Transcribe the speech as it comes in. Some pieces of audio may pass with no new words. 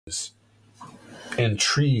and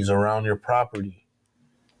trees around your property.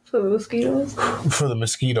 For the mosquitoes? For the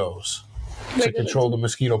mosquitoes. To control the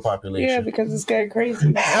mosquito population. Yeah, because it's getting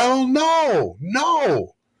crazy. Hell no.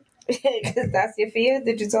 No. Because that's your fear?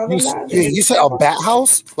 Did you tell them that? Yeah, you said a bat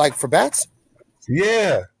house? Like for bats?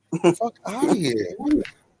 Yeah. Fuck out of here.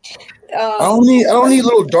 I don't need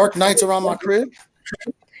little dark nights around my crib.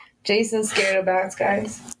 Jason's scared of bats,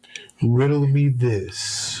 guys. Riddle me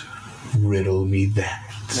this. Riddle me that.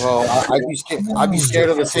 Well, I'd be scared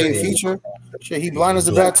of the same feature. Shit, he blind as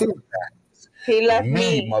a bat too. He left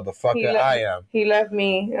me. Motherfucker, I am. He left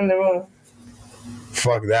me in the room.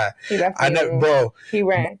 Fuck that. He left me in the room. Bro. He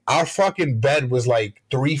ran. Our fucking bed was like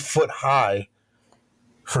 3 foot high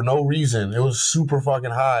for no reason. It was super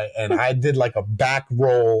fucking high. And I did like a back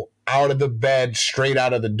roll out of the bed, straight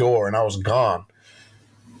out of the door, and I was gone.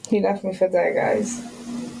 He left me for that, guys.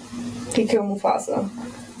 He killed Mufasa.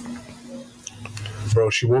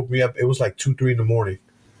 Bro, she woke me up. It was like 2, 3 in the morning.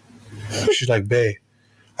 She's like, babe,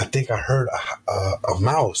 I think I heard a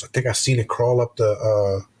mouse. I think I seen it crawl up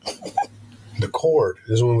the cord.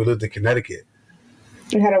 This is when we lived in Connecticut.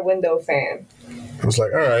 You had a window fan. I was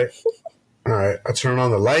like, all right. I turned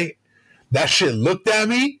on the light. That shit looked at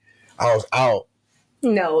me. I was out.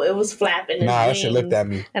 No, it was flapping. Nah, that shit looked at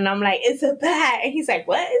me. And I'm like, it's a bat. And he's like,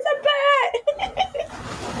 what? It's a bat.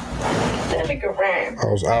 That nigga ran. I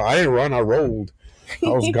was out. I didn't run. I rolled. I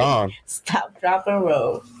was gone. Stop, drop, and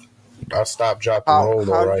roll. I stopped, drop, and roll.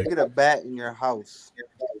 How Right. did you get a bat in your house?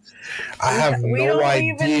 I have no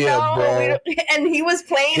idea, bro. And he was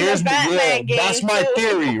playing the Batman game. That's my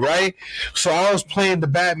theory, right? So I was playing the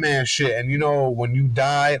Batman shit, and you know, when you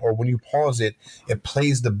die or when you pause it, it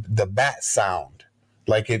plays the bat sound.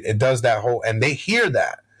 Like it does that whole, and they hear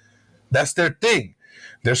that. That's their thing.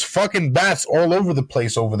 There's fucking bats all over the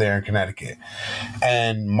place over there in Connecticut.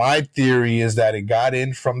 And my theory is that it got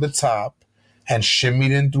in from the top and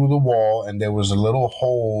shimmied in through the wall, and there was a little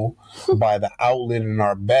hole by the outlet in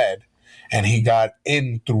our bed, and he got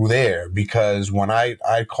in through there because when I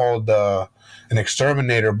called an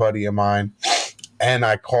exterminator buddy of mine, and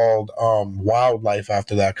I called wildlife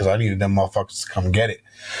after that because I needed them motherfuckers to come get it.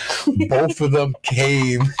 Both of them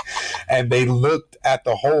came and they looked at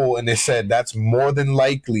the hole and they said that's more than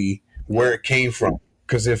likely where it came from.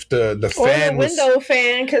 Because if the fan was window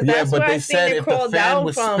fan, because that's but where they I said seen it if the crawl fan down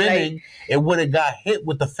was from. spinning, Like, it would have got hit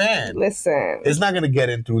with the fan. Listen, it's not gonna get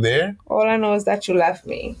in through there. All I know is that you left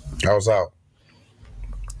me. I was out.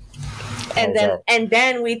 And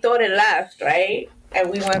then we thought it left, right? And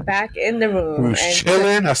we went back in the room. We was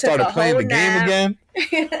chilling. I started playing the game again.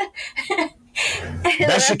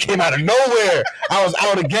 That shit came out of nowhere. I was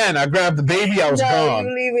out again. I grabbed the baby. I was gone.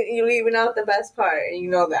 You leaving out the best part, and you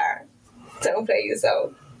know that. Don't play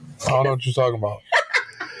yourself. I don't know what you're talking about.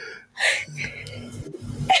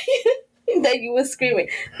 That you were screaming.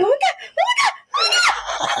 Oh my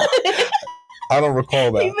God! I don't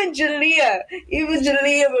recall that. Even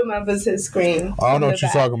Jalea remembers his scream. I don't know what you're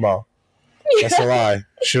talking about. That's a lie.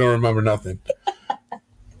 She don't remember nothing.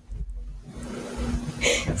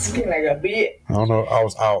 Scream like a bitch. I don't know. I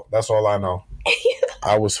was out. That's all I know.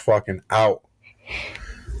 I was fucking out.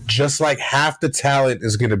 Just like half the talent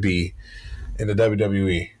is going to be in the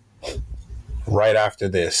WWE right after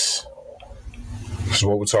this. This is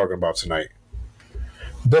what we're talking about tonight.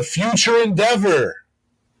 The future endeavor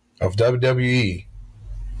of WWE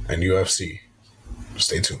and UFC.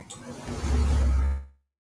 Stay tuned.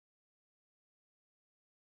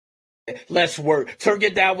 Let's work. Turn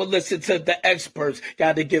it down and listen to the experts.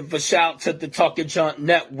 Gotta give a shout to the Talking Junk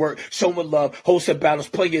Network. Showing love, hosting battles,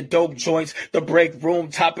 playing dope joints. The break room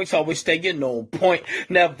topics always staying on point.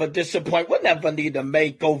 Never disappoint. We'll never need a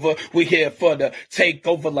makeover. We here for the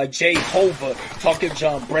takeover like Jehovah. Talking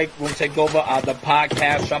Junk break room takeover on the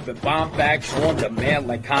podcast. Dropping bomb facts on demand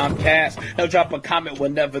like Comcast. Now drop a comment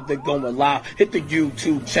whenever they're going live. Hit the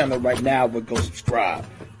YouTube channel right now and go subscribe.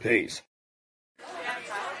 Peace.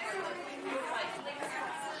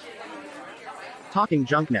 Talking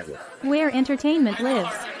Junk Network, where entertainment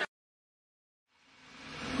lives.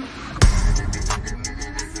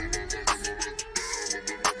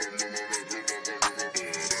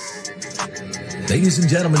 Ladies and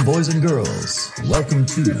gentlemen, boys and girls, welcome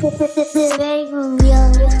to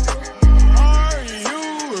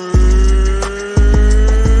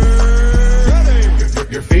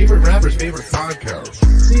your favorite rapper's favorite podcast.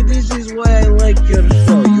 See, this is why I like your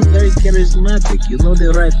show. You're very charismatic. You know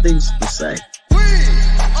the right things to say.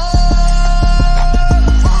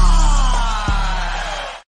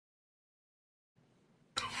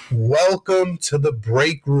 Welcome to the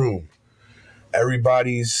break room.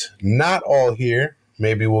 Everybody's not all here.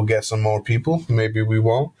 Maybe we'll get some more people. Maybe we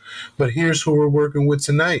won't. But here's who we're working with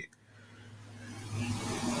tonight.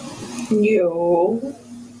 You.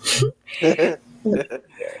 Yeah,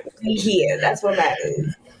 that's what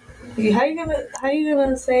matters. How you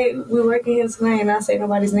gonna say we're working here tonight and not say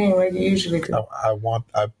nobody's name like you usually do? I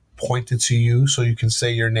pointed to you so you can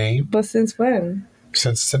say your name. But since when?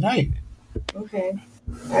 Since tonight. Okay,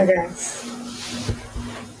 I guess.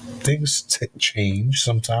 Things change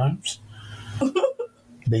sometimes.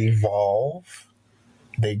 They evolve.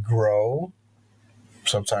 They grow.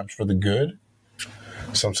 Sometimes for the good.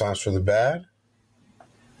 Sometimes for the bad.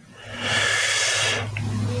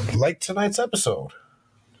 Like tonight's episode.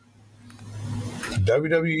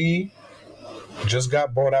 WWE just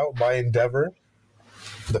got bought out by Endeavor,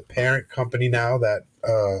 the parent company now that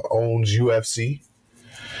owns UFC.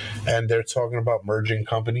 And they're talking about merging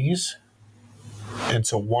companies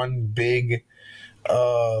into one big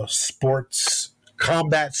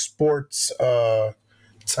combat sports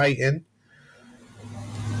titan.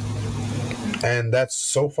 And that's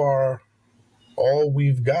so far all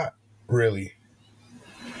we've got, really.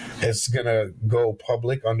 It's going to go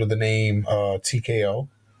public under the name TKO,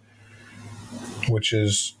 which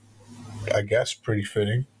is, I guess, pretty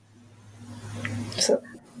fitting. So,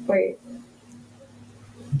 wait.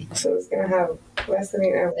 So it's going to have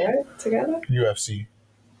wrestling and what together? UFC.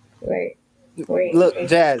 Wait. Look,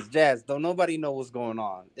 Jazz, don't nobody know what's going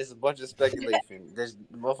on. It's a bunch of speculation. There's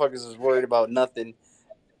motherfuckers is worried about nothing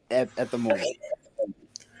at the moment.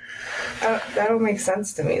 That don't make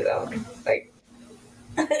sense to me, though.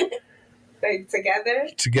 Like together?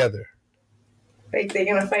 Together. Like they're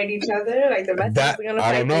gonna fight each other? Like the wrestlers are gonna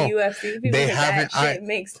fight the UFC people? They haven't. That shit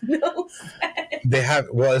makes no sense. They have.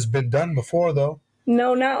 Well, it's been done before, though.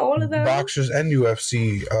 No, not all of them. Boxers and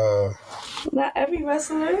UFC. Not every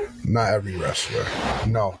wrestler. Not every wrestler.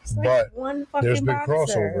 No, It's like but one fucking there's been boxer.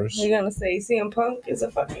 crossovers. You're gonna say CM Punk is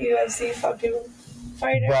a fucking UFC fucking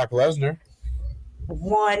fighter? Brock Lesnar.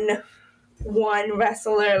 One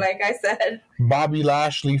wrestler, like I said. Bobby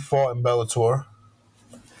Lashley fought in Bellator.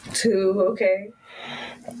 2, okay.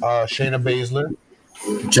 Shayna Baszler.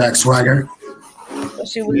 Jack Swagger.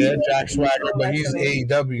 She was Jack Swagger, but he's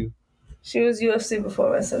AEW. She was UFC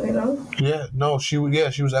before wrestling, no? Yeah, no, she was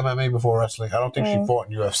MMA before wrestling. I don't think she fought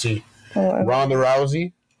in UFC. Oh, Ronda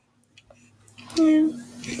Rousey. Yeah.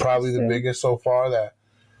 Probably the biggest so far that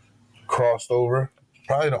crossed over.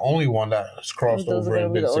 Probably the only one that's crossed over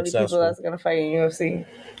and been successful. Those are going to be the only people that's going to fight in UFC.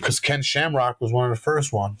 Because Ken Shamrock was one of the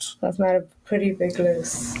first ones. That's not a pretty big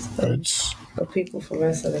list It's of people for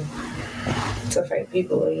wrestling to fight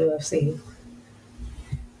people in UFC.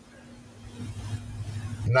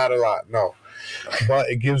 Not a lot, no. But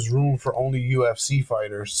it gives room for only UFC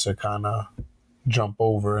fighters to kind of jump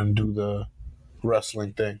over and do the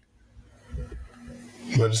wrestling thing.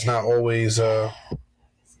 But it's not always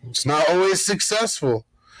successful,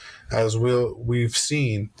 as we've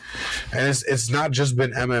seen. And it's not just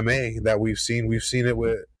been MMA that we've seen. We've seen it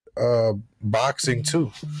with boxing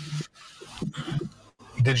too.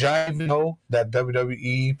 Did y'all even know that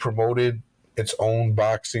WWE promoted its own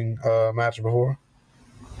boxing match before?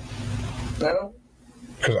 No.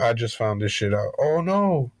 Because I just found this shit out. Oh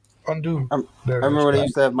no. Undo. I remember they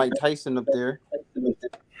used to have Mike Tyson up there.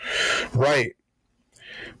 Right.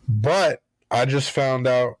 But I just found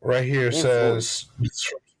out right here, it says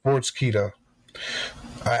Sportskeeda.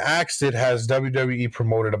 I asked it, has WWE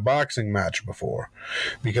promoted a boxing match before?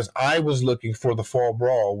 Because I was looking for the Fall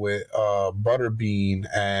Brawl with Butterbean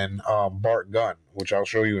and Bart Gunn, which I'll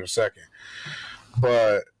show you in a second.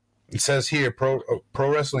 But it says here, Pro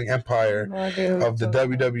Wrestling Empire of the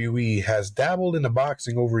WWE has dabbled into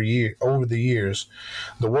boxing over the years.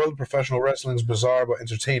 The world of professional wrestling is bizarre but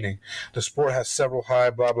entertaining. The sport has several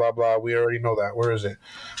high blah blah blah. We already know that. Where is it?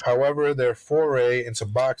 However, their foray into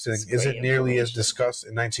boxing isn't nearly as discussed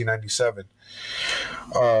in 1997.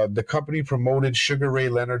 The company promoted Sugar Ray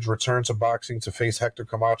Leonard's return to boxing to face Hector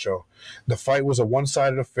Camacho. The fight was a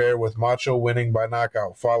one-sided affair with Macho winning by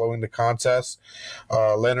knockout. Following the contest,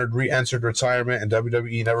 Leonard re-entered retirement and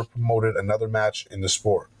WWE never promoted another match in the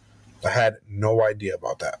sport. I had no idea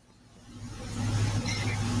about that.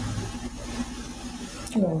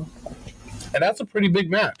 Oh. And that's a pretty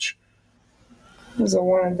big match. It was a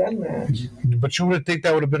one-and-done match. But you would think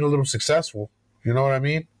that would have been a little successful. You know what I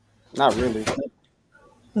mean? Not really.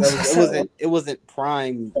 It wasn't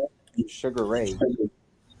prime Sugar Ray.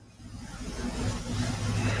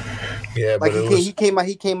 Yeah, like but he came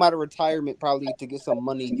out of retirement probably to get some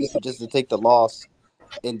money just to take the loss,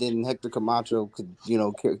 and then Hector Camacho could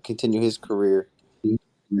continue his career.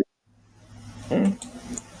 Like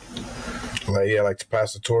to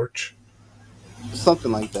pass the torch.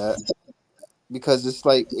 something like that. Because it's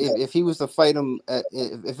like if he was to fight him,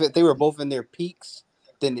 if they were both in their peaks,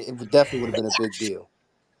 then it definitely would have been a big deal.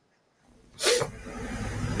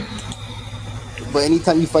 But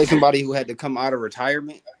anytime you fight somebody who had to come out of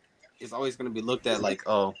retirement, it's always going to be looked at like,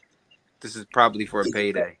 oh, this is probably for a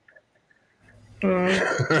payday.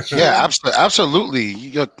 Yeah, absolutely.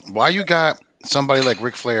 Why you got somebody like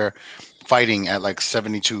Ric Flair fighting at like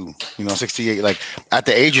 72, 68, like at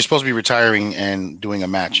the age you're supposed to be retiring and doing a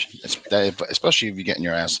match, especially if you're getting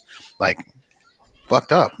your ass like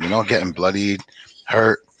fucked up, getting bloodied,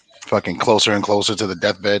 hurt, fucking closer and closer to the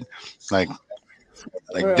deathbed. Like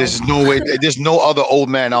there's no way, there's no other old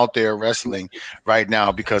man out there wrestling right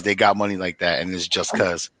now because they got money like that, and it's just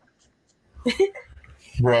cause.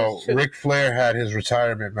 Bro, Ric Flair had his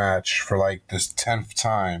retirement match for like this 10th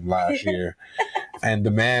time last year, and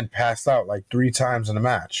the man passed out like 3 times in the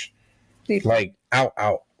match. Like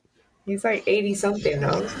out. He's like 80 something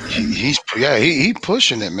now. He's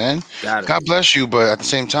pushing it, man. God bless you, but at the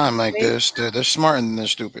same time, like they're smart and they're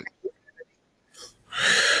stupid.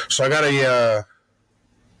 So I got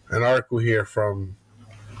an article here from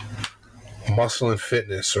Muscle and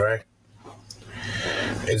Fitness, right?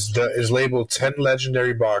 It's labeled 10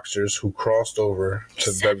 legendary boxers who crossed over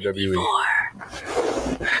to WWE.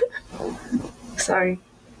 Sorry.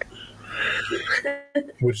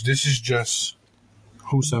 Which this is just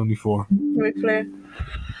who's 74? Ric Flair.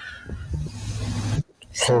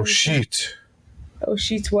 Oh shit. Oh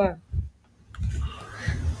shit, what?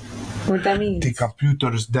 What that means? The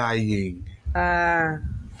computer is dying. Yo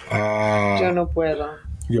no puedo.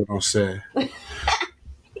 Yo no sé.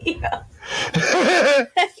 Yeah.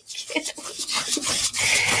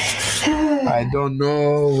 I don't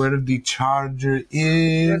know where the charger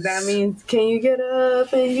is. What that means? Can you get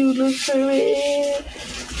up and you look for it?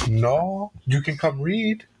 No, you can come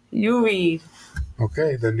read. You read.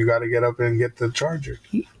 Okay, then you got to get up and get the charger.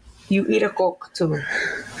 You eat a Coke too.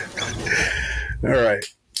 All right.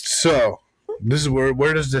 So this is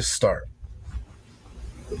where does this start?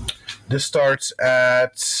 This starts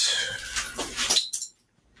at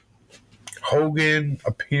Hogan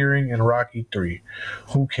appearing in Rocky 3.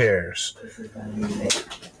 Who cares?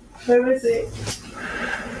 Where is it?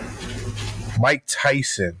 Mike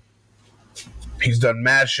Tyson. He's done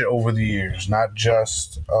mad shit over the years, not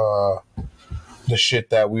just the shit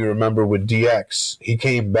that we remember with DX. He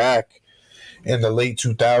came back in the late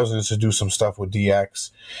 2000s to do some stuff with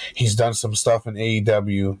DX. He's done some stuff in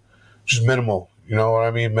AEW, just minimal. You know what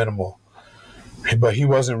I mean? Minimal. But he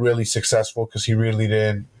wasn't really successful because he really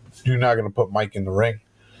didn't. You're not going to put Mike in the ring.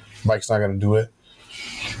 Mike's not going to do it.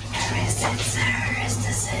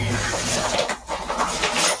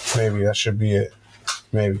 Maybe that should be it.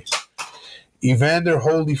 Maybe. Evander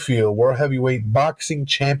Holyfield, World Heavyweight Boxing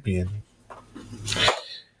Champion,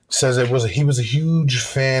 says he was a huge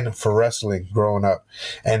fan for wrestling growing up,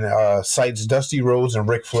 and cites Dusty Rhodes and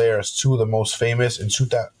Ric Flair as two of the most famous and two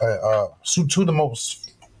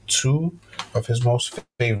of his most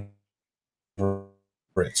favorites.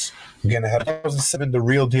 Again, in 2007, the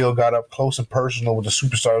Real Deal got up close and personal with the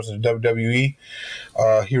superstars of the WWE.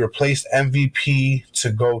 He replaced MVP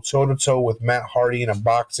to go toe-to-toe with Matt Hardy in a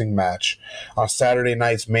boxing match on Saturday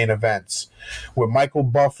night's main events, with Michael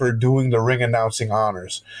Buffer doing the ring announcing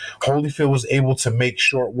honors. Holyfield was able to make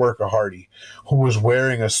short work of Hardy, who was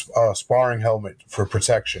wearing a sparring helmet for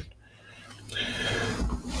protection.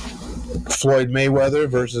 Floyd Mayweather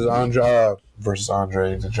versus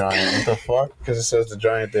Andre the Giant. What the fuck? Because it says the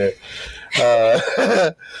Giant there.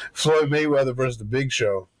 Floyd Mayweather versus the Big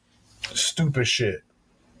Show. Stupid shit.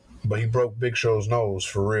 But he broke Big Show's nose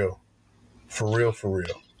for real. For real.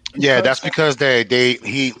 Yeah, that's because they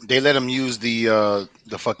let him use the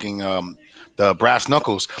fucking the brass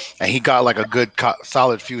knuckles, and he got like a good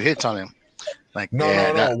solid few hits on him. Like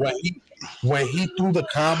no. When he threw the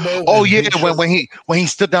combo. Oh yeah, when he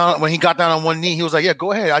stood down, when he got down on one knee, he was like, "Yeah,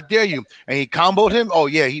 go ahead, I dare you," and he comboed him. Oh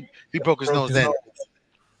yeah, he broke his nose then.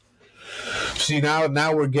 See,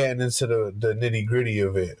 now we're getting into the nitty gritty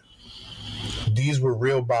of it. These were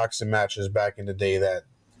real boxing matches back in the day that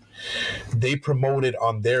they promoted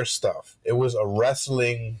on their stuff. It was a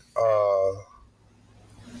wrestling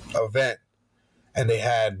event, and they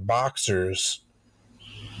had boxers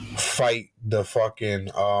fight the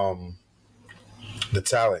fucking the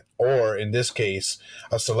talent, or in this case,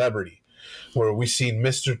 a celebrity, where we seen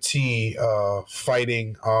Mr. T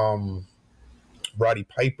fighting Roddy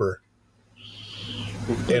Piper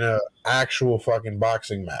in an actual fucking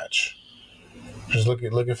boxing match. Just look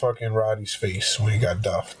at fucking Roddy's face when he got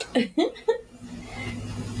duffed.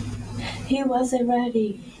 He wasn't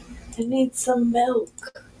ready. I need some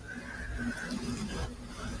milk.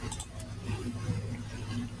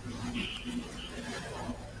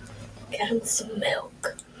 Get him some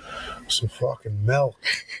milk. Some fucking milk.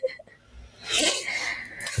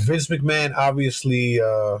 Vince McMahon obviously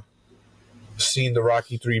seen the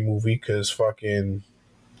Rocky 3 movie because fucking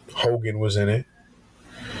Hogan was in it.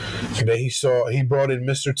 And then he brought in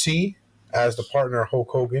Mr. T as the partner of Hulk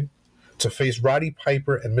Hogan to face Roddy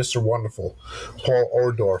Piper and Mr. Wonderful, Paul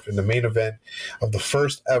Orndorff, in the main event of the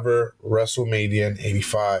first ever WrestleMania in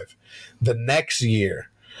 '85. The next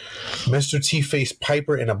year, Mr. T faced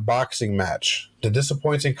Piper in a boxing match. The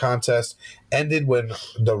disappointing contest ended when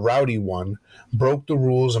the Rowdy one broke the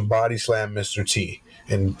rules and body slammed Mr. T,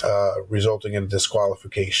 and resulting in a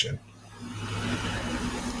disqualification.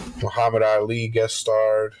 Muhammad Ali guest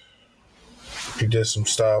starred. He did some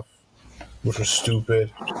stuff, which was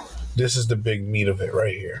stupid. This is the big meat of it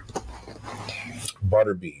right here.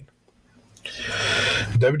 Butterbean.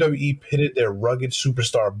 WWE pitted their rugged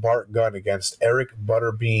superstar Bart Gunn against Eric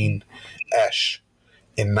Butterbean Esch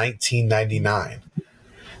in 1999.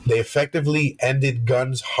 They effectively ended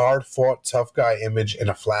Gunn's hard-fought tough guy image in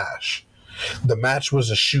a flash. The match was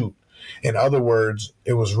a shoot. In other words,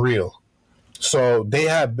 it was real. So they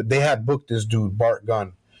had booked this dude Bart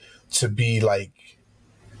Gunn to be like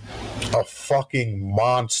a fucking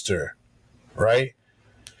monster, right?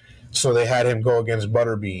 So they had him go against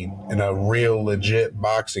Butterbean in a real legit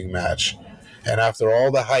boxing match. And after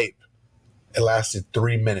all the hype, it lasted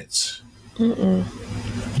 3 minutes.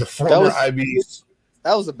 The former IBS.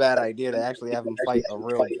 That was a bad idea to actually have him fight a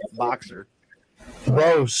real boxer.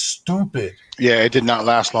 Bro, stupid. Yeah, it did not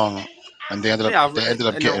last long. And they ended up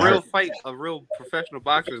getting a real hurt. fight, a real professional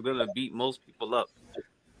boxer is gonna beat most people up.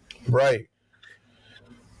 Right.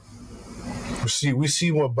 We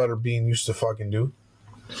see what Butterbean used to fucking do.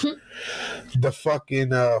 The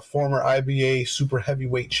fucking former IBA super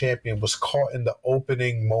heavyweight champion was caught in the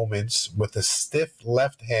opening moments with a stiff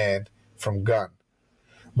left hand from Gunn.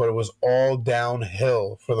 But it was all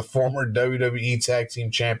downhill for the former WWE Tag Team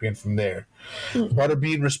Champion from there.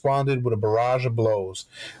 Butterbean responded with a barrage of blows,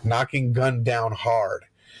 knocking Gunn down hard.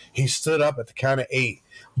 He stood up at the count of 8,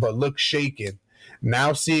 but looked shaken.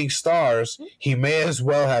 Now seeing stars, he may as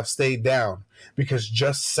well have stayed down, because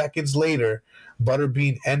just seconds later,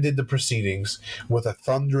 Butterbean ended the proceedings with a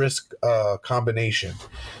thunderous combination,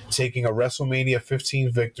 taking a WrestleMania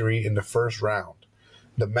 15 victory in the first round.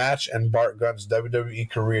 The match and Bart Gunn's WWE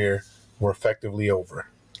career were effectively over.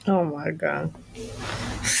 Oh my God.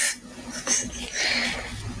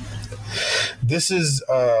 This is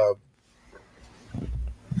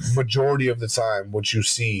majority of the time what you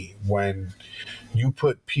see when you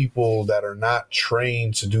put people that are not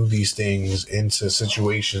trained to do these things into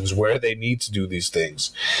situations where they need to do these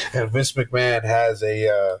things. And Vince McMahon has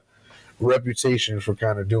a reputation for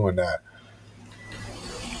kind of doing that.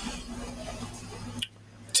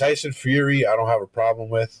 Tyson Fury, I don't have a problem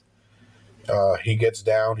with. He gets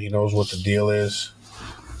down. He knows what the deal is.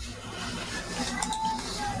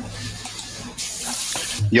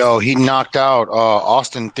 Yo, he knocked out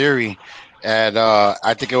Austin Theory at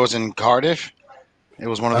I think it was in Cardiff. It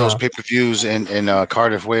was one of those pay-per-views in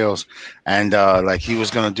Cardiff, Wales, and like he was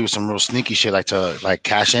gonna do some real sneaky shit, like to like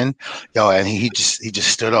cash in, yo, and he just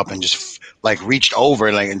stood up and just like reached over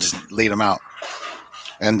and just laid him out,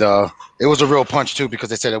 and it was a real punch too because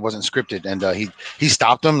they said it wasn't scripted, and he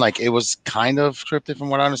stopped him like it was kind of scripted from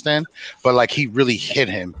what I understand, but like he really hit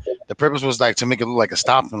him. The purpose was like to make it look like a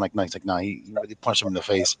stop, and like no, he's like, nah, he really punched him in the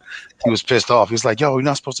face. He was pissed off. He's like, yo, you're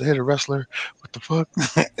not supposed to hit a wrestler. What the fuck?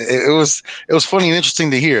 it was funny and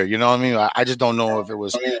interesting to hear. You know what I mean? I just don't know if it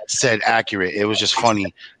was said accurate. It was just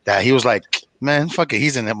funny that he was like, man, fuck it.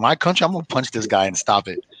 He's in my country. I'm gonna punch this guy and stop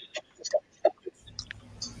it,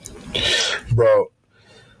 bro.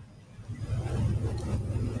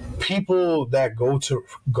 People that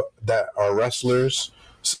that are wrestlers,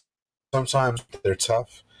 sometimes they're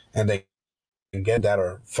tough and they can get that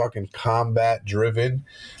are fucking combat driven,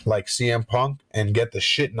 like CM Punk, and get the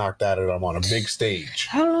shit knocked out of them on a big stage.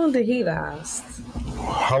 How long did he last?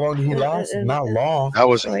 How long did he last? Not long. That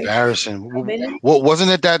was embarrassing. What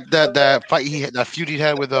wasn't it that fight that feud he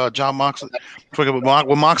had with John Moxley, with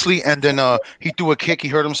Moxley, and then he threw a kick, he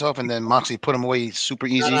hurt himself, and then Moxley put him away super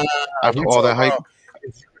easy after all that hype.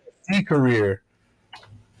 His career.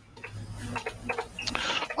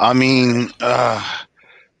 I mean,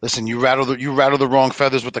 listen, you rattle the wrong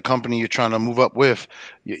feathers with the company you're trying to move up with.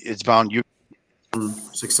 It's bound you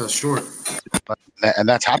success short, and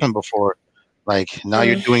that's happened before. Like now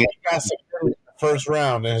you're doing it. First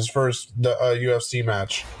round in his first UFC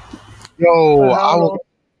match. Yo,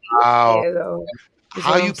 Wow.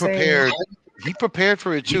 How you prepared? He prepared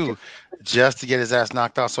for it too, just to get his ass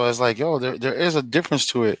knocked out. So it's like, yo, there is a difference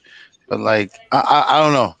to it. But like, I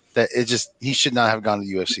don't know. that he should not have gone to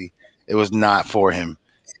the UFC. It was not for him.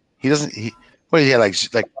 He doesn't. He had like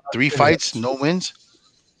 3 fights, no wins.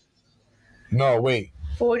 No, wait.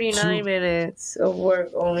 49 minutes of work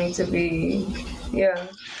only to be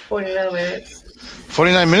 49 minutes.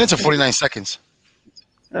 49 minutes or 49 seconds?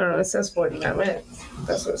 I don't know. It says 49 minutes.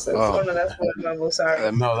 That's what it says. Oh no, that's Royal Rumble.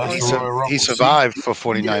 Sorry. No, that's Royal Rumble. He survived for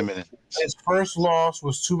 49 minutes. His first loss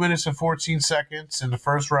was 2 minutes and 14 seconds in the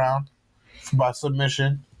first round by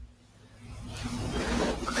submission.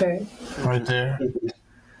 Okay. Right there.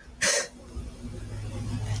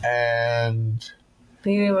 And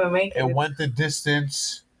he didn't even make it. It went the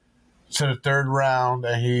distance to the third round,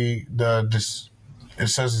 and it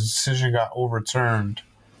says the decision got overturned.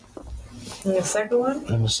 In the second one?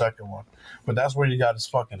 In the second one. But that's where you got his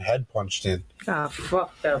fucking head punched in. Got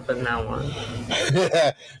fucked up in that one.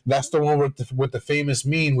 That's the one with the famous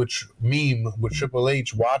meme with Triple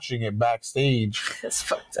H watching it backstage. That's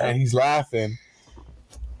fucked up. And he's laughing.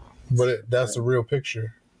 But that's a real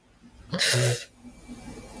picture.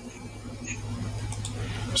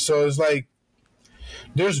 So it's like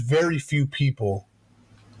there's very few people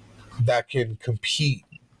that can compete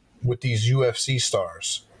with these UFC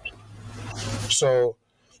stars. So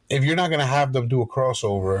if you're not going to have them do a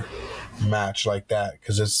crossover match like that,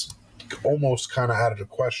 because it's almost kind of out of the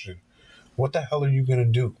question, what the hell are you going to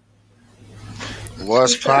do?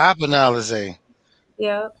 What's poppin', Alizé?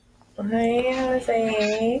 Yep. Hey,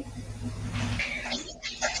 Alizé.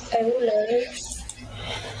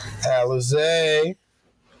 Alizé.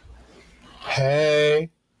 Hey.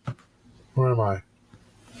 Where am I?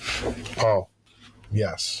 Oh,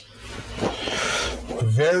 yes.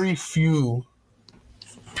 Very few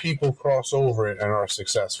people cross over it and are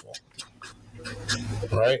successful.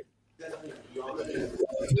 Right?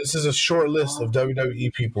 This is a short list of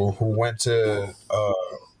WWE people who went to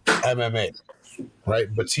MMA.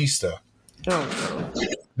 Right? Batista. Oh.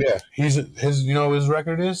 Yeah, his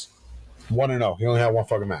record is 1-0. He only had one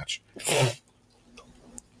fucking match.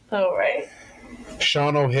 Oh, right.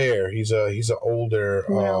 Sean O'Hare, he's an older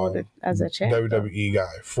as a champ, WWE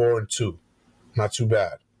guy, 4-2, not too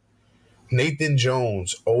bad. Nathan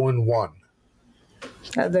Jones, 0-1.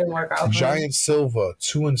 That didn't work out. Giant Silva,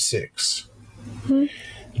 2-6. Hmm.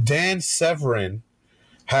 Dan Severin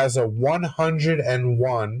has a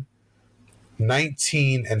 101,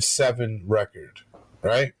 19-7 record.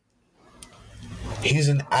 Right? He's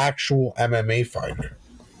an actual MMA fighter.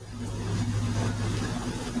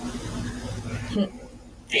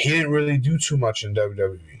 He didn't really do too much in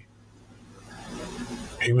WWE.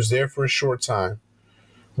 He was there for a short time,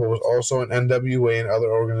 but was also in NWA and other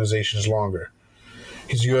organizations longer.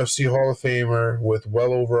 He's a UFC Hall of Famer with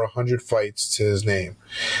well over 100 fights to his name.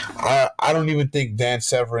 I don't even think Dan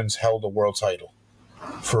Severin's held a world title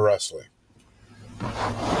for wrestling.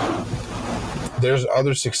 There's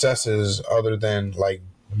other successes other than like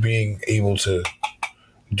being able to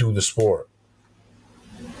do the sport.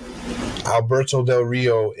 Alberto Del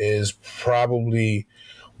Rio is probably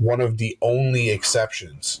one of the only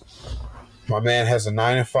exceptions. My man has a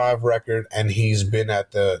 9-5 record, and he's been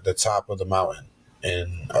at the top of the mountain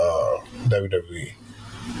in WWE.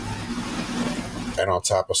 And on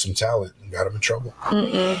top of some talent, got him in trouble.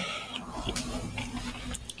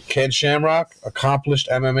 Ken Shamrock, accomplished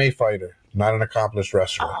MMA fighter, not an accomplished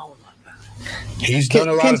wrestler. Oh. He's done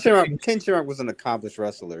a lot of things. Ken Shamrock was an accomplished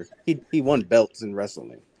wrestler. He won belts in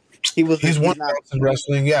wrestling. He's won belts in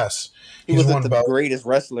wrestling, yes. He wasn't the greatest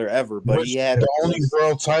wrestler ever, but he had the only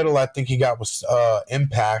world title I think he got was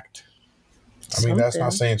Impact. I mean, that's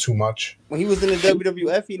not saying too much. When he was in the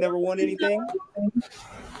WWF, he never won anything.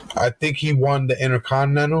 I think he won the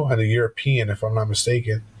Intercontinental and the European, if I'm not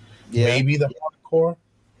mistaken. Yeah. Maybe the Hardcore.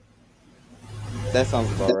 That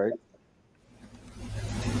sounds about right.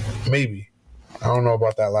 Maybe. I don't know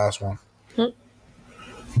about that last one.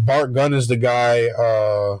 Bart Gunn is the guy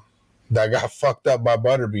that got fucked up by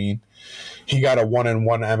Butterbean. He got a 1-1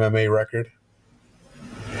 MMA record.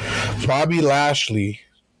 Bobby Lashley,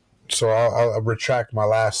 so I'll retract my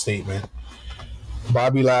last statement.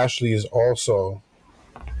 Bobby Lashley is also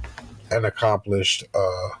an accomplished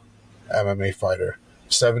MMA fighter.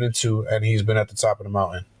 7-2, and he's been at the top of the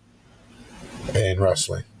mountain in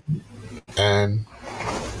wrestling. And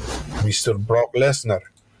we still Brock Lesnar,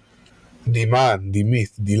 the man, the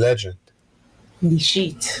myth, the legend, the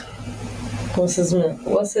sheet. What's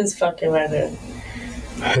his fucking record?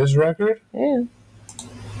 His record? Yeah.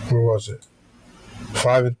 Where was it?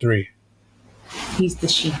 5-3. He's the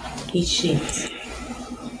sheet. He cheats.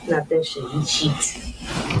 Not this shit. He cheats.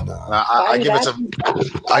 I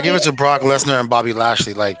give it to Brock Lesnar and Bobby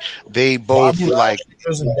Lashley. Like they both Bobby like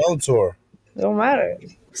was in Bellator. Don't matter.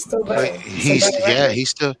 Still But better. It's a better record. he's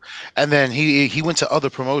still, and then he went to other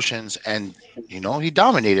promotions and he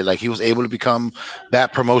dominated. Like he was able to become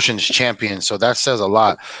that promotion's champion. So that says a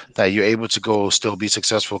lot that you're able to go still be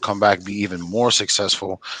successful, come back, be even more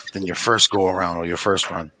successful than your first go around or your first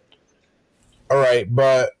run. All right,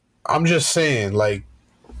 but I'm just saying, like,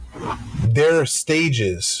 there are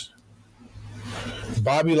stages.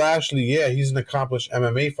 Bobby Lashley, yeah, he's an accomplished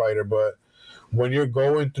MMA fighter, but when you're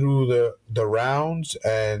going through the rounds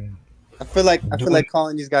and I feel like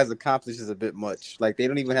calling these guys accomplished is a bit much. Like they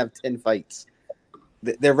don't even have 10 fights.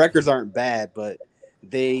 Their records aren't bad, but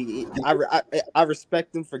I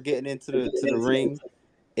respect them for getting into the ring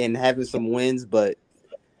and having some wins, but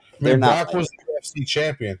they're not. Brock was the UFC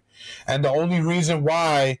champion, and the only reason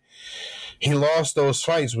why he lost those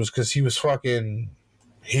fights was because he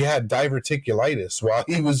had diverticulitis while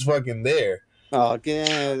he was fucking there. Oh,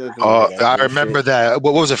 I remember that.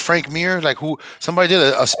 What was it, Frank Mir? Like somebody did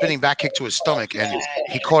a spinning back kick to his stomach, and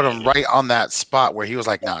he caught him right on that spot where he was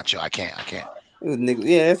like, "Nah, chill, I can't."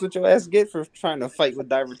 Yeah, that's what your ass get for trying to fight with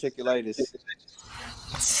diverticulitis.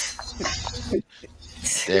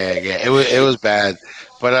 Yeah, it was bad,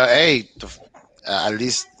 but hey, at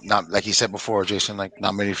least not like you said before, Jason. Like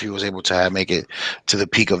not many of you was able to make it to the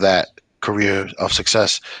peak of that career of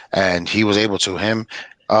success, and he was able to.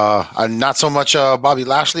 Not so much Bobby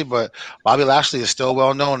Lashley, but Bobby Lashley is still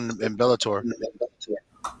well known in Bellator.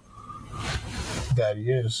 That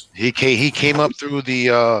he is. He came up through the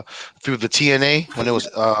TNA when it was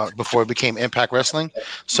before it became Impact Wrestling.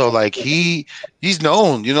 So like he's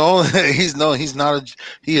known, he's known.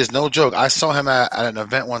 He is no joke. I saw him at an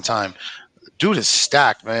event one time. Dude is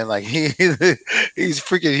stacked, man. Like he's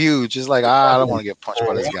freaking huge. It's like I don't want to get punched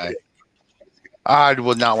by this guy. I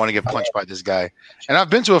would not want to get punched by this guy. And I've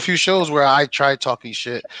been to a few shows where I tried talking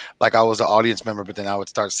shit like I was an audience member, but then I would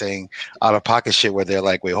start saying out of pocket shit where they're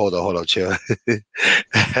like, wait, hold on, chill.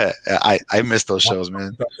 I miss those shows,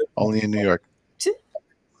 man. Only in New York.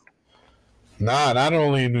 Nah, not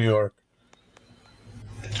only in New York.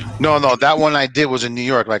 No, that one I did was in New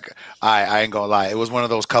York. Like I ain't gonna lie, it was one of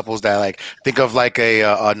those couples that like think of like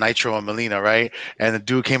a Nitro and Melina, right? And the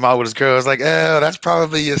dude came out with his girl. I was like, oh, that's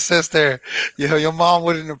probably your sister. Your mom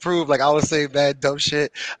wouldn't approve. Like I was saying bad dumb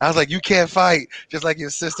shit. I was like, you can't fight, just like your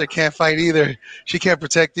sister can't fight either. She can't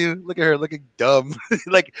protect you. Look at her looking dumb.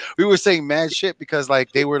 Like we were saying mad shit because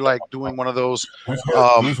like they were like doing one of those.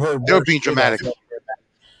 We've heard they were being dramatic.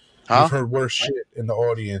 We've heard worse shit in the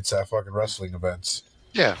audience at fucking wrestling events.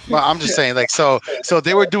 Yeah, well, I'm just saying, like, so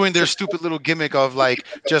they were doing their stupid little gimmick of like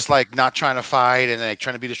just like not trying to fight and like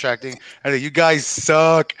trying to be distracting. And like, you guys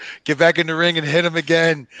suck. Get back in the ring and hit him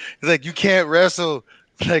again. It's like you can't wrestle.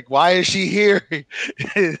 Like, why is she here?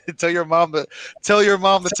 Tell your mom to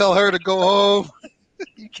tell her to go home.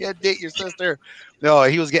 You can't date your sister. No,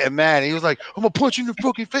 he was getting mad. He was like, I'm gonna punch you in the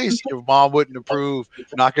fucking face. Your mom wouldn't approve.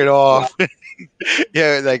 Knock it off.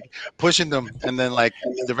 Yeah, like pushing them, and then like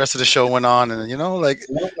the rest of the show went on, and like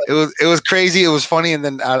it was crazy. It was funny, and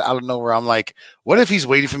then out of nowhere, I'm like, what if he's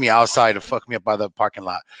waiting for me outside to fuck me up by the parking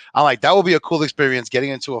lot? I'm like, that would be a cool experience,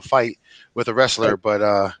 getting into a fight with a wrestler,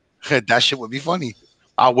 but that shit would be funny.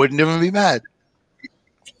 I wouldn't even be mad.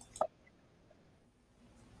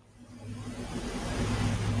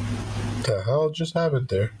 The hell just happened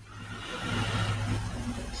there?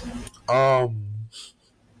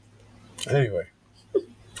 Anyway.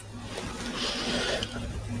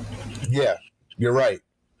 Yeah, you're right.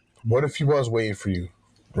 What if he was waiting for you,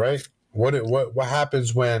 right? What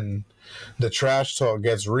happens when the trash talk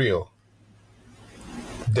gets real?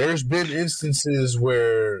 There's been instances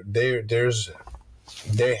where they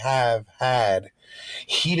have had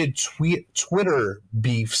heated Twitter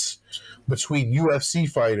beefs between UFC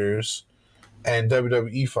fighters and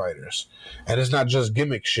WWE fighters. And it's not just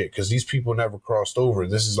gimmick shit, because these people never crossed over.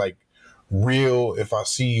 This is like real, if I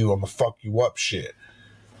see you, I'm gonna fuck you up shit.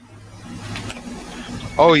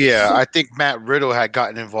 Oh yeah, I think Matt Riddle had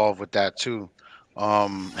gotten involved with that too.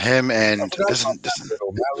 Him and Matt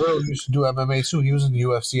Riddle used to do MMA too. He was in the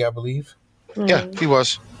UFC, I believe. Yeah, he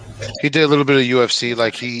was. He did a little bit of UFC,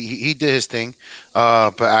 like he did his thing.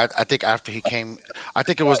 But I think after he came, I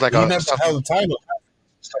think it was like he never held a title.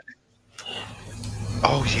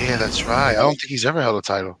 Oh yeah, that's right. I don't think he's ever held a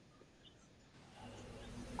title.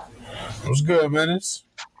 What's good, Menace?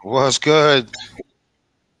 What's good?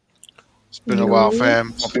 It's been a while,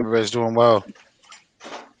 fam. Hope everybody's doing well.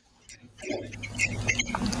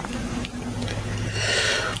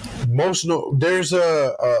 There's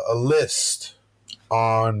a list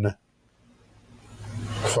on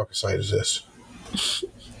what fucking site is this?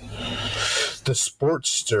 The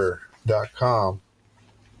Sportster.com.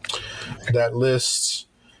 that lists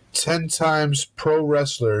 10 times pro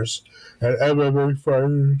wrestlers and MMA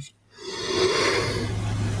fighters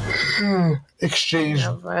exchange.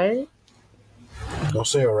 Right? Don't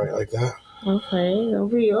say it right like that. Okay, don't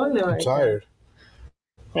be on there. I'm tired.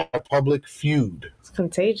 A public feud. It's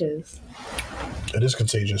contagious. It is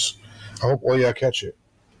contagious. I hope all y'all catch it.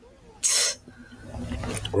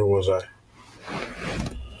 Where was I?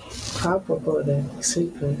 Papa go there,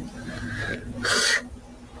 sleeping.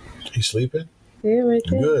 He sleeping? Yeah, right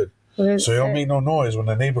there. Good. Well, So you don't make no noise when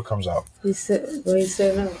the neighbor comes out. He said no,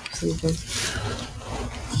 sleeping.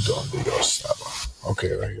 Don't be your stubborn.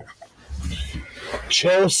 Okay, right here.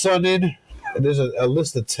 Chael Sonnen. There's a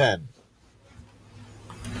list of 10.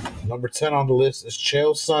 Number 10 on the list is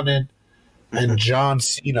Chael Sonnen and John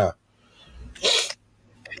Cena.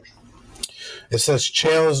 It says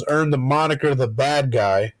Chael has earned the moniker the bad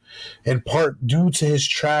guy in part due to his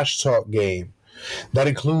trash talk game. That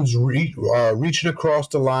includes reaching across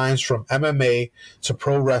the lines from MMA to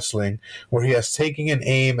pro wrestling, where he has taken an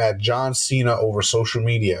aim at John Cena over social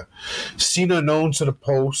media. Cena, known to the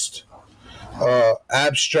post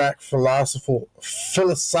abstract philosophical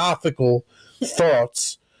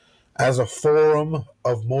thoughts as a forum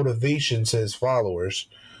of motivation to his followers,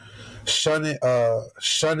 Shun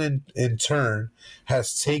in turn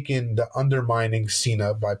has taken the undermining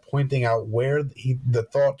Cena by pointing out where the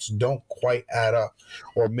thoughts don't quite add up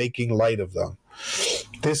or making light of them.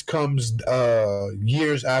 This comes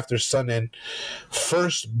years after Sonnen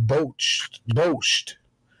first broached,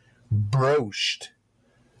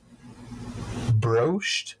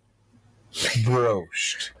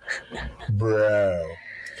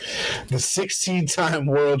 the 16-time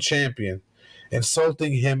world champion,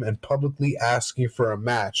 insulting him and publicly asking for a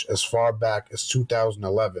match as far back as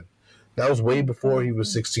 2011. That was way before he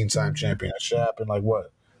was 16-time champion. That shit happened like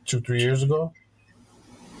what, 2-3 years ago?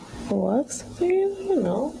 What? I don't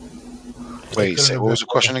know. Wait, what was the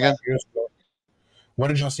question again? When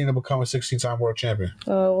did John Cena become a 16-time world champion?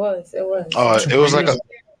 Oh, it was. It was like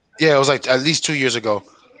it was like at least 2 years ago.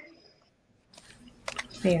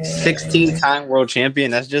 16-time world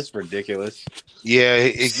champion. That's just ridiculous.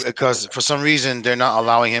 Yeah, because for some reason they're not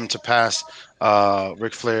allowing him to pass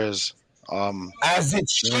Ric Flair's. As it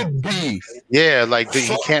should be. Yeah, like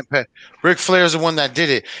he can't pass. Ric Flair's the one that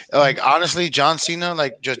did it. Like honestly, John Cena,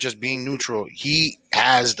 like just being neutral, he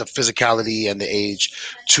has the physicality and the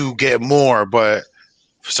age to get more, but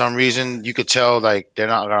for some reason you could tell like they're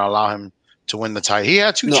not gonna allow him to win the title. He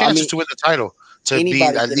had two chances to win the title. To be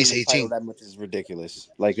at least 18. That much is ridiculous.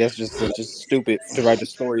 Like that's just stupid to write a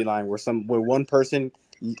storyline where one person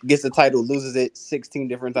gets the title, loses it 16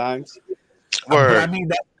 different times. But I mean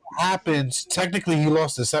that happens. Technically, he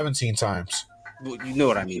lost it 17 times. Well, you know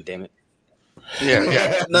what I mean, damn it.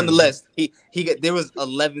 Yeah. Nonetheless, he there was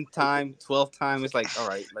 11th time, 12th time. It's like all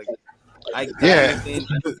right, like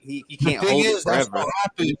he can't hold it forever. That's what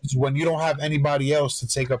happens when you don't have anybody else to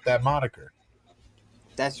take up that moniker.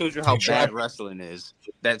 That shows you how bad wrestling is.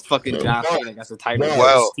 That fucking John Cena got the title.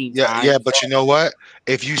 Well, yeah, but you know what?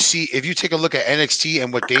 If you take a look at NXT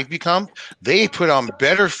and what they've become, they put on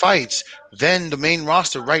better fights than the main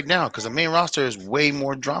roster right now. Because the main roster is way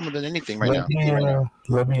more drama than anything right now.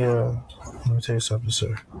 Let me tell you something,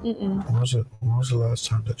 sir. When was the last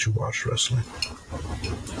time that you watched wrestling?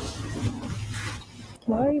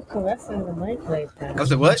 Why are you caressing the mic like that? I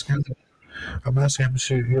said what? I'm asking him,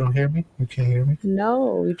 sir, you don't hear me? You can't hear me?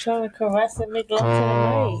 No, you're trying to caress and make love to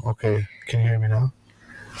the mic. Okay. Can you hear me now?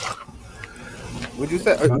 What'd you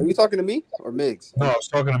say? Are you talking to me or Migs? No, I was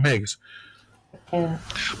talking to Migs. Yeah.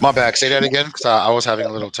 My bad. Say that again, because I was having a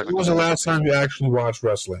little technical. When was the last time you actually watched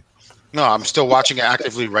wrestling? No, I'm still watching it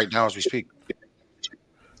actively right now as we speak.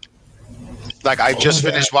 Like I just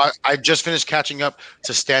finished catching up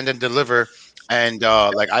to Stand and Deliver, and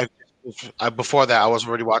before that I was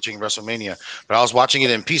already watching WrestleMania, but I was watching it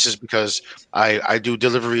in pieces because I do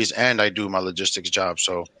deliveries and I do my logistics job,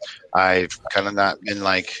 so I've kind of not been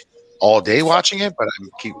like all day watching it, but I'm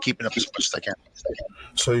keeping up as much as I can.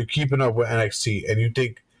 So you're keeping up with NXT, and you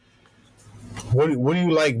think what do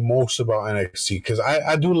you like most about NXT? Because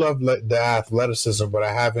I do love the athleticism, but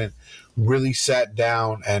I haven't really sat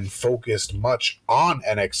down and focused much on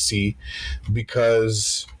NXT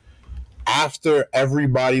because after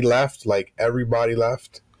everybody left, it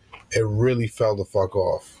really fell the fuck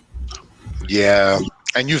off. Yeah,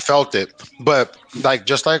 and you felt it, but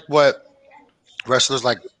just like what wrestlers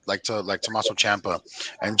like Tommaso Ciampa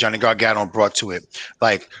and Johnny Gargano brought to it,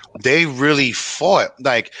 like they really fought.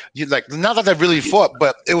 Not that they really fought,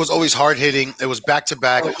 but it was always hard hitting. It was back to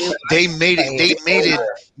back. They made it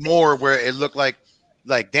more where it looked like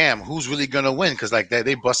like, damn, who's really gonna win? Because like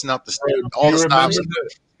they busting out all You the remember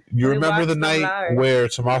stops. you We remember watched the them night live. where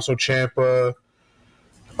Tommaso Ciampa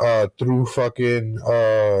threw fucking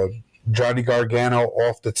Johnny Gargano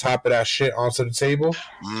off the top of that shit onto the table?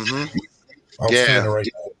 Mm-hmm. I was standing right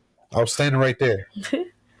there. I was standing right there.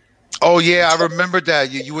 Oh yeah, I remember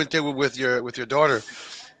that. You went there with your daughter.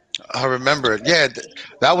 I remember it. Yeah,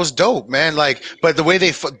 that was dope, man. Like, but the way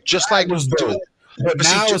they just like That was dope. But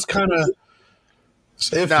see, now it's kind of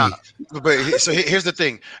nah. iffy. But so here's the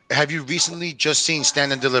thing: have you recently just seen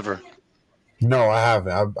Stand and Deliver? No, I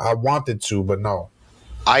haven't. I wanted to, but no.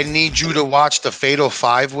 I need you to watch the Fatal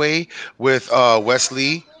 5-Way with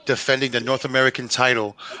Wesley defending the North American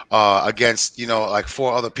title against like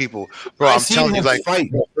 4 other people, bro. I I'm seen telling you, him like.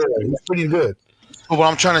 fight before. He's pretty good. But what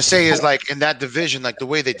I'm trying to say is, like, in that division, like the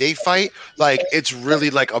way that they fight, like it's really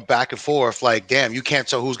like a back and forth. Like, damn, you can't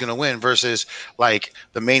tell who's gonna win. Versus like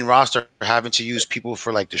the main roster having to use people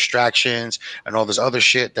for like distractions and all this other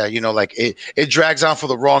shit that like it drags on for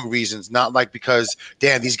the wrong reasons. Not like because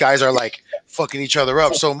damn these guys are like fucking each other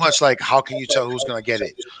up so much. Like, how can you tell who's gonna get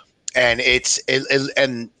it? And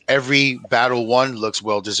and every battle one looks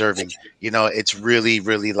well deserving. It's really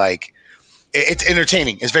really like. It's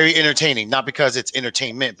entertaining. It's very entertaining, not because it's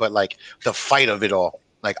entertainment, but like the fight of it all.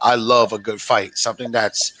 Like, I love a good fight, something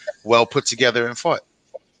that's well put together and fought.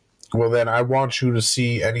 Well, then I want you to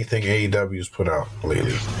see anything AEW's put out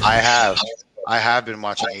lately. I have been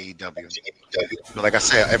watching AEW. But like I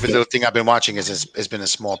said, every little thing I've been watching has been in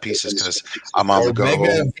small pieces because I'm on the go.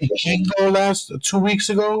 Omega Vikingo last 2 weeks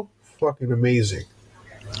ago, fucking amazing.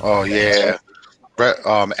 Oh yeah,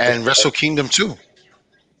 and Wrestle Kingdom too.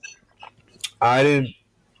 I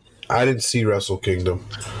didn't see Wrestle Kingdom.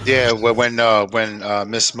 Yeah, when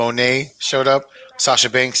Miss Monet showed up,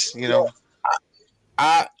 Sasha Banks,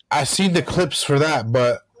 I seen the clips for that,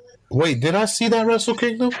 but wait, did I see that Wrestle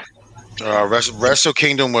Kingdom? Wrestle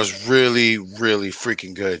Kingdom was really, really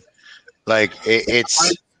freaking good. Like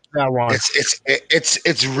it's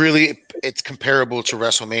comparable to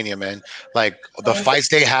WrestleMania, man. Like the fights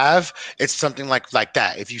they have, it's something like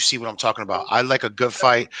that. If you see what I'm talking about, I like a good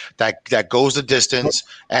fight that goes the distance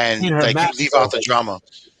and like you leave out the drama.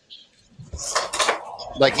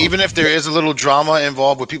 Like, even if there is a little drama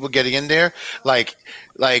involved with people getting in there, like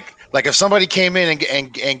if somebody came in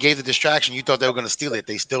and gave the distraction, you thought they were going to steal it.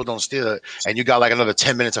 They still don't steal it, and you got like another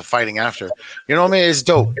 10 minutes of fighting after. You know what I mean? It's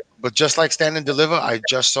dope. But just like Stand and Deliver, I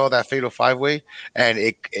just saw that Fatal 5-Way,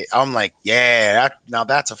 and I'm like, yeah, now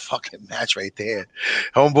that's a fucking match right there.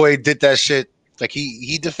 Homeboy did that shit. Like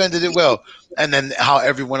he defended it well, and then how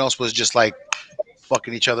everyone else was just like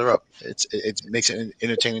fucking each other up. It makes it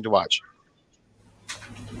entertaining to watch.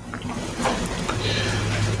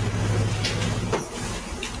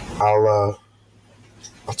 I'll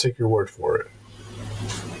take your word for it.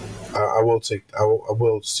 I will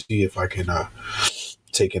see if I can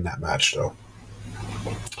take in that match though.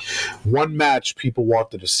 One match people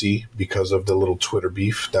wanted to see because of the little Twitter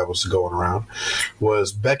beef that was going around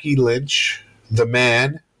was Becky Lynch, the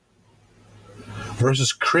man,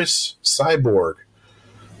 versus Chris Cyborg,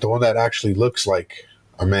 the one that actually looks like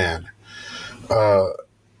a man.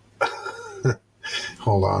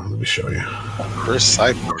 Hold on, let me show you. Chris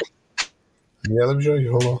Cyborg. Yeah, let me show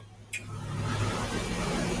you. Hold on.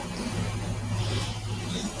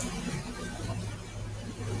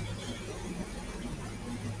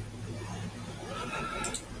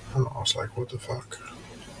 Oh, I was like, what the fuck?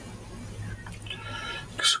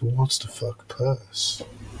 Because who wants to fuck puss?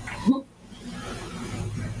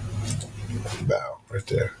 Bow, right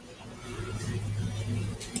there.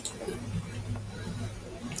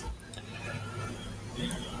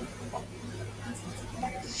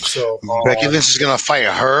 So Becky Lynch is gonna fight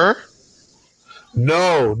her?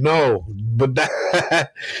 No, but that's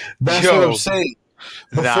what I'm saying.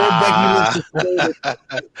 Before Becky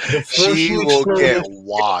Lynch, she will get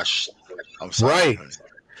washed. I'm sorry.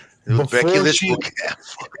 Right. Becky Lynch will get.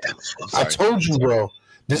 I told you, bro.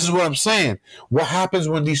 This is what I'm saying. What happens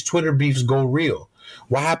when these Twitter beefs go real?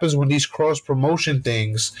 What happens when these cross promotion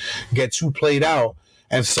things get too played out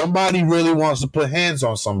and somebody really wants to put hands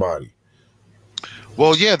on somebody?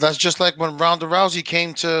 Well, yeah, that's just like when Ronda Rousey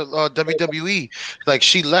came to WWE. Like,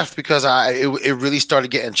 she left because it really started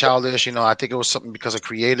getting childish. I think it was something because of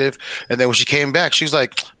creative. And then when she came back, she was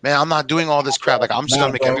like, "Man, I'm not doing all this crap. Like, I'm just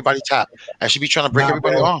gonna make everybody tap." And she be trying to break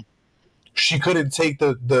everybody on. She couldn't take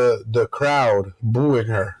the crowd booing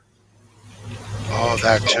her. Oh,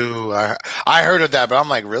 that too. I heard of that, but I'm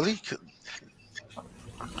like, really?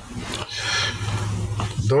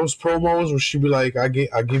 Those promos where she be like, I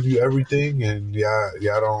give you everything, and yeah,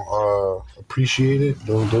 I don't appreciate it.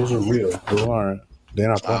 Those are real. Those aren't. They're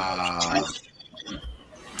not promos.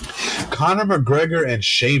 Conor McGregor and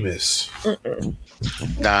Sheamus.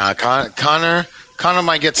 Nah, Conor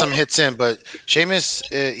might get some hits in, but Sheamus,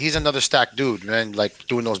 he's another stacked dude, man. Like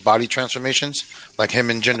doing those body transformations, like him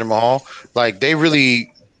and Jinder Mahal. Like they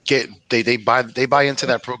really they buy into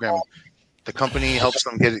that program. The company helps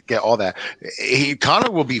them get all that.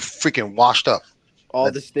 Conor will be freaking washed up.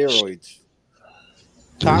 All the steroids.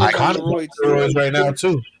 Connor's on steroids right now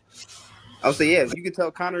too. I'll say yeah. You can tell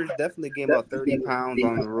Connor's definitely gained about 30 pounds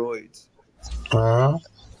on the roids.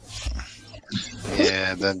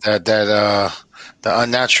 Yeah, the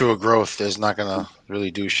unnatural growth is not gonna really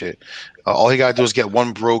do shit. All he gotta do is get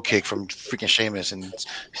one bro kick from freaking Sheamus, and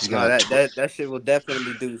he's gonna. That shit will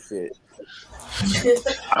definitely do shit.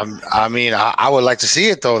 I would like to see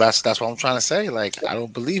it though. That's what I'm trying to say. Like, I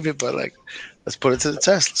don't believe it, but like, let's put it to the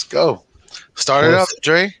test. Let's go. Start it up,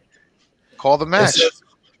 Dre. Call the match.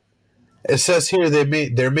 It says here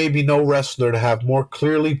there may be no wrestler to have more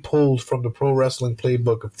clearly pulled from the pro wrestling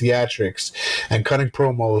playbook of theatrics and cutting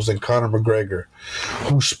promos than Conor McGregor,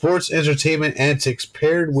 whose sports entertainment antics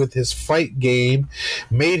paired with his fight game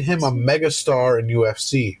made him a megastar in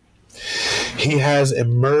UFC. He has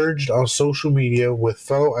emerged on social media with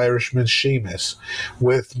fellow Irishman Sheamus,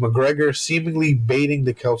 with McGregor seemingly baiting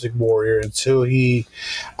the Celtic Warrior until he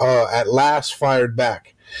at last fired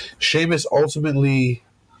back. Sheamus ultimately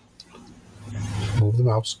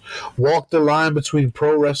walked the line between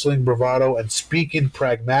pro wrestling bravado and speaking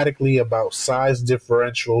pragmatically about size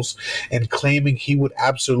differentials and claiming he would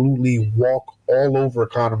absolutely walk all over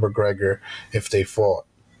Conor McGregor if they fought.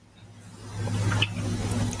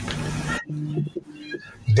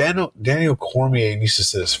 Daniel Cormier needs to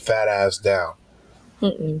sit his fat ass down.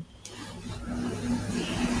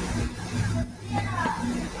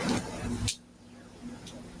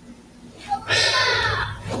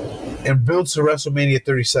 In build to WrestleMania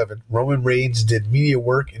 37, Roman Reigns did media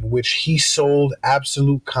work in which he sold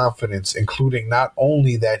absolute confidence, including not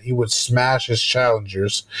only that he would smash his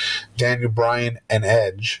challengers, Daniel Bryan and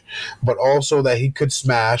Edge, but also that he could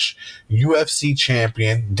smash UFC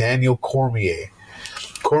champion Daniel Cormier.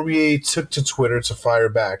 Cormier took to Twitter to fire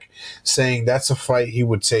back, saying that's a fight he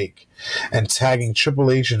would take, and tagging Triple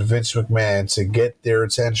H and Vince McMahon to get their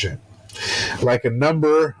attention. Like a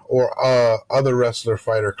number of other wrestler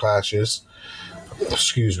fighter clashes,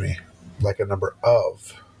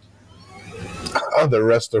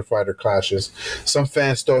 some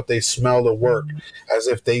fans thought they smelled a work as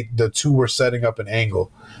if the two were setting up an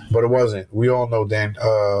angle, but it wasn't. We all know Daniel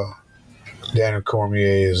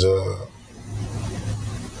Cormier is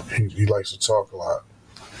he likes to talk a lot.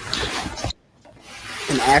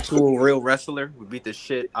 An actual real wrestler would beat the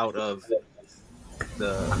shit out of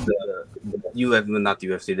the not the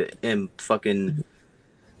UFC, the fucking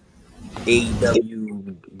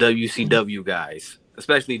AEW, WCW guys,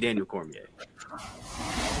 especially Daniel Cormier.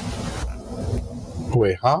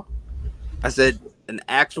 Wait, huh? I said an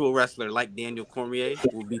actual wrestler like Daniel Cormier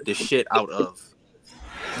will beat the shit out of.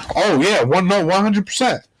 Oh yeah,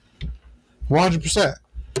 100%, 100%.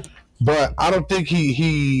 But I don't think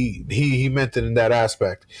he meant it in that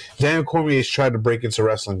aspect. Daniel Cormier's tried to break into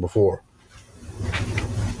wrestling before.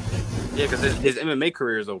 Yeah, because his MMA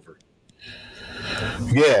career is over.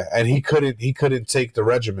 Yeah, and he couldn't take the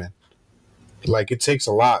regimen. Like, it takes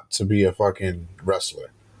a lot to be a fucking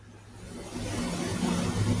wrestler.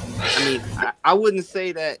 I mean, I wouldn't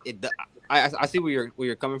say that it. I see where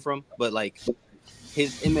you're coming from, but like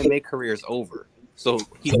his MMA career is over, so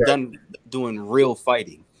he's done doing real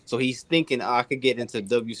fighting. So he's thinking, I could get into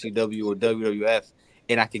WCW or WWF,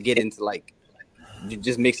 and I could get into like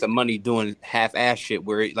just make some money doing half-ass shit.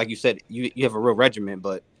 Where, like you said, you have a real regimen,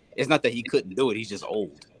 but it's not that he couldn't do it. He's just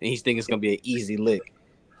old, and he's thinking it's gonna be an easy lick.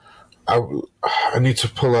 I need to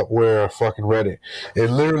pull up where I fucking read it. It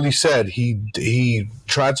literally said he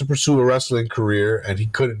tried to pursue a wrestling career and he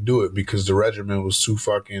couldn't do it because the regimen was too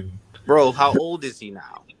fucking. Bro, how old is he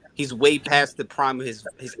now? He's way past the prime of his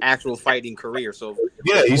actual fighting career. So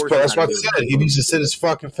yeah, that's what I said. He needs to sit his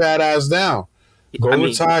fucking fat ass down. Go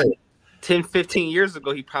retire. 10, 15 years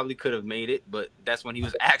ago, he probably could have made it, but that's when he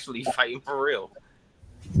was actually fighting for real.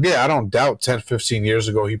 Yeah, I don't doubt 10, 15 years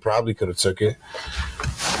ago he probably could have took it.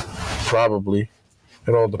 Probably.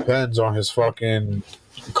 It all depends on his fucking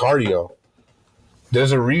cardio.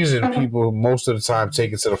 There's a reason people most of the time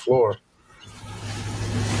take it to the floor.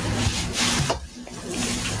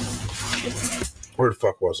 Where the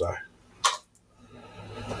fuck was I?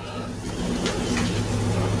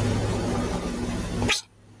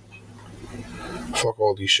 Fuck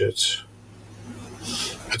all these shits.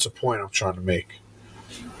 It's a point I'm trying to make.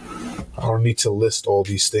 I don't need to list all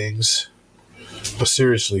these things. But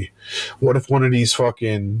seriously, what if one of these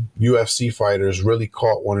fucking UFC fighters really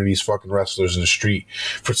caught one of these fucking wrestlers in the street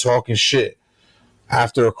for talking shit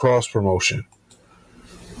after a cross promotion?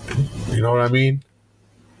 You know what I mean?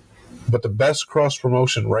 But the best cross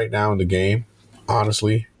promotion right now in the game,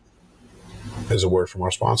 honestly, is a word from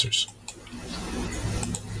our sponsors.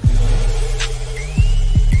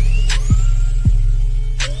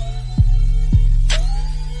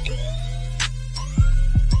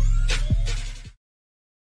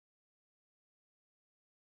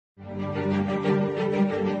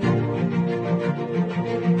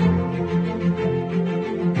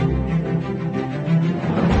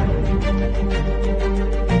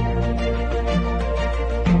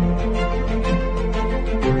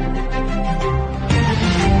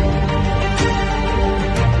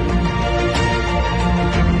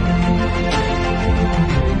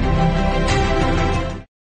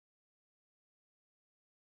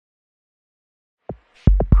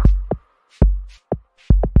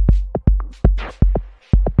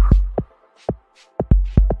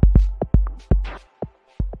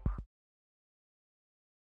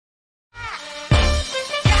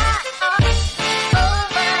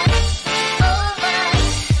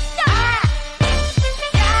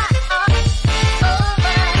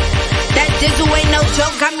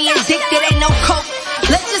 Got me addicted, ain't no coke.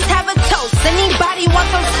 Let's just have a toast. Anybody want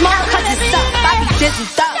some small? Cause it's up. I be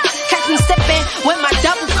dizzled up. Catch me sipping with my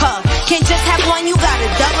double cup. Can't just have one, you gotta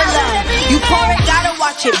double up. You pour it, gotta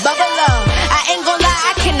watch it bubble up. I ain't gon' lie,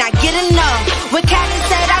 I cannot get enough. When Callie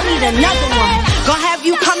said I need another one, gon' have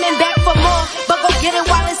you coming back for more. But go get it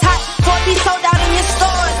while it's hot, before it be sold out in your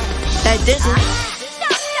stores. That dizzle.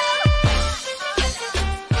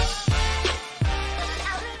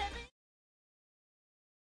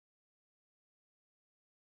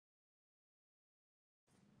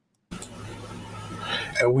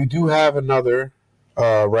 And we do have another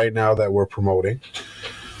right now that we're promoting.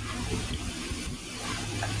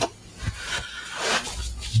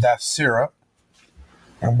 That's syrup.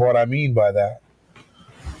 And what I mean by that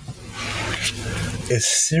is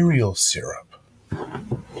cereal syrup.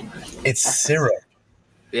 It's syrup.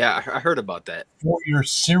 Yeah, I heard about that. For your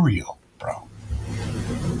cereal, bro.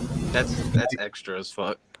 That's extra as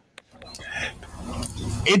fuck.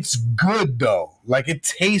 It's good though. Like it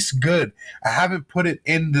tastes good. I haven't put it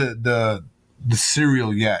in the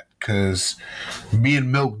cereal yet because me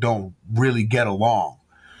and milk don't really get along,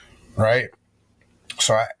 right?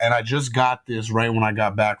 So I just got this right when I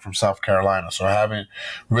got back from South Carolina, so I haven't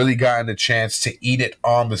really gotten a chance to eat it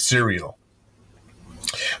on the cereal.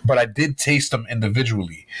 But I did taste them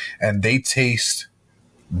individually, and they taste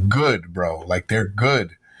good, bro. Like they're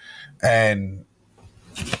good, and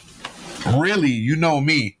really, you know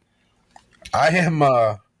me.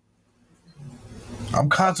 I'm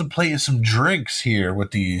contemplating some drinks here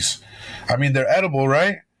with these. I mean, they're edible,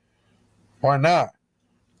 right? Why not?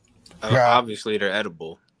 Obviously, they're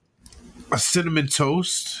edible. A cinnamon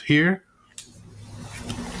toast here.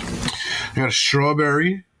 I got a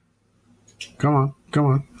strawberry. Come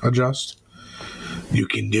on, adjust. You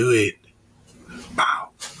can do it. Wow.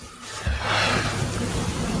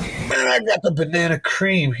 And I got the banana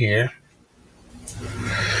cream here.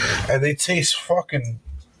 And they taste fucking...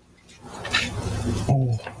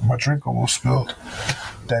 Oh, my drink almost spilled.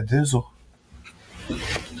 That dizzle.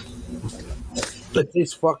 They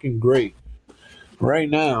taste fucking great. Right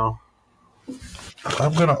now,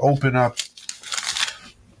 I'm going to open up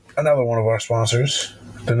another one of our sponsors,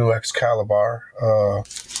 the new Excalibur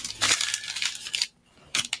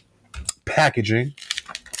packaging.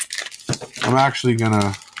 I'm actually going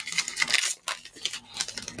to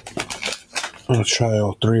try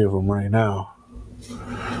all three of them right now.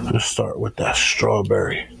 Let's start with that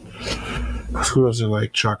strawberry. Who doesn't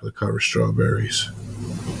like chocolate covered strawberries?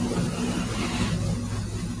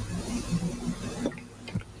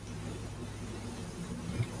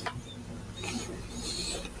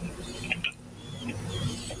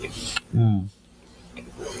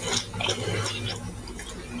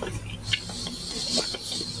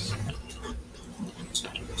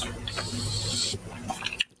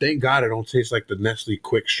 Thank God it don't taste like the Nestle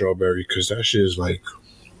Quick strawberry, because that shit is like...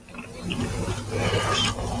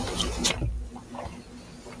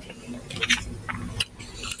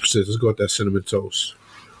 So let's go with that cinnamon toast.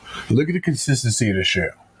 Look at the consistency of this shit.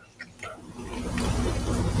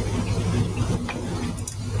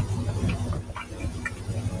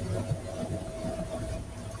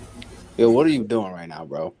 Yo, what are you doing right now,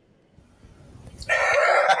 bro?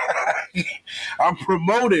 I'm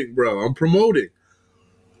promoting, bro. I'm promoting.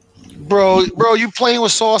 Bro, you playing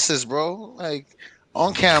with sauces, bro. Like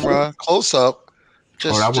on camera, close up.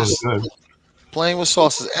 That one's good. playing with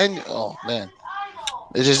sauces, and oh man,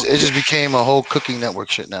 it just became a whole cooking network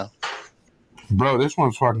shit now. Bro, this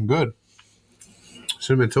one's fucking good.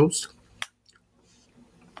 Cinnamon toast.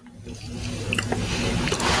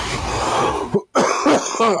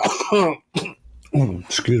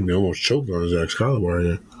 Excuse me, I almost choked on his Excalibur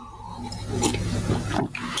here.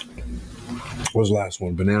 What's the last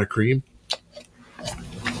one? Banana cream.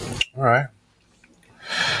 All right.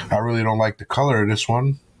 I really don't like the color of this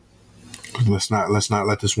one. Let's not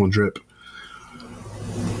let this one drip.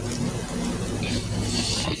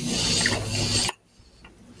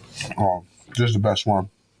 Oh, this is the best one.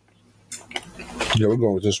 Yeah, we're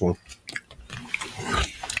going with this one.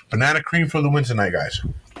 Banana cream for the win tonight, guys.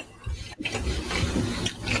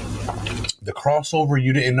 The crossover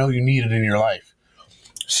you didn't know you needed in your life.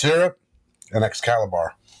 Syrup and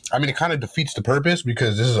Excalibur. I mean, it kind of defeats the purpose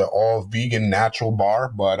because this is an all vegan natural bar,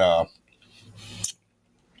 but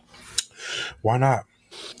why not?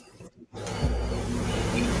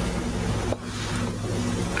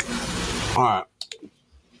 All right.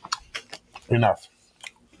 Enough.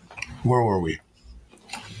 Where were we?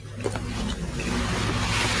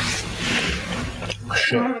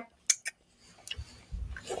 Shit.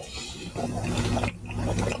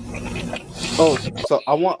 Oh, so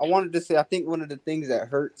I wanted to say, I think one of the things that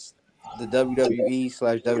hurts the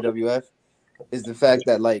WWE/WWF is the fact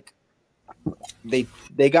that like they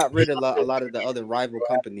got rid of a lot of the other rival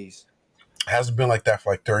companies. It hasn't been like that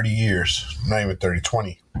for like 30 years. Not even 30,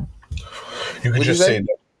 20. You could just say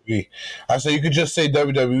WWE. I say you could just say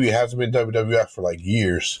WWE. It hasn't been WWF for like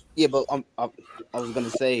years. Yeah, but I was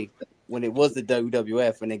gonna say when it was the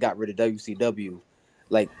WWF and they got rid of WCW,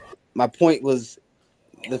 like my point was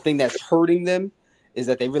the thing that's hurting them is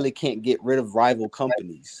that they really can't get rid of rival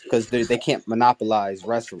companies because they can't monopolize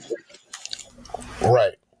wrestling.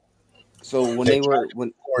 Right. So when it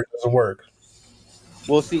doesn't work.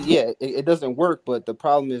 Well, see, yeah, it doesn't work, but the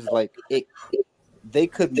problem is like they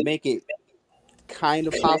could make it kind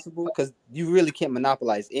of possible because you really can't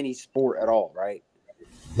monopolize any sport at all, right?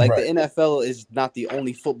 Like the NFL is not the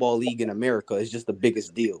only football league in America; it's just the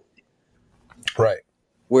biggest deal, right?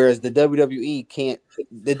 Whereas the WWE can't.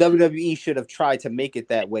 The WWE should have tried to make it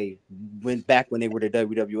that way when they were the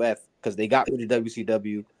WWF because they got rid of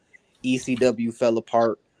WCW, ECW fell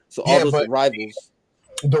apart, so all those rivals.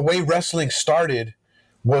 The way wrestling started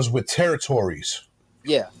was with territories.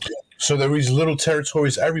 Yeah. So there was little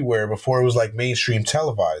territories everywhere before it was like mainstream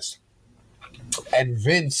televised. And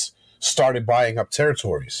Vince started buying up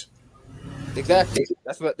territories. Exactly.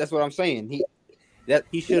 That's what I'm saying.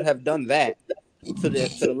 He should have done that to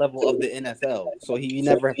the level of the NFL. So he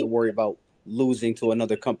never have to worry about losing to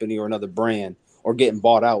another company or another brand or getting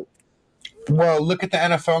bought out. Well, look at the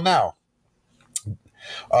NFL now.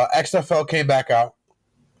 XFL came back out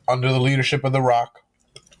under the leadership of The Rock,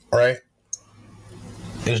 right?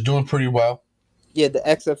 It's doing pretty well. Yeah, the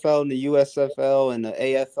XFL and the USFL and the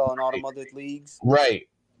AFL and all them other leagues. Right.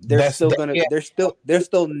 They're still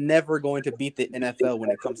never going to beat the NFL when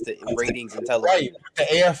it comes to ratings and television. Right. The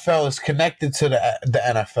AFL is connected to the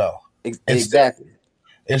NFL. Exactly.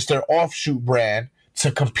 It's their offshoot brand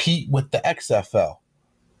to compete with the XFL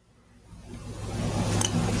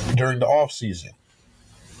during the off season.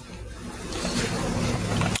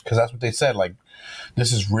 Because that's what they said. Like,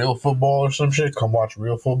 this is real football or some shit. Come watch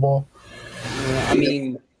real football. Yeah, I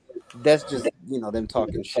mean, that's just them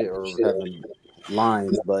talking shit or having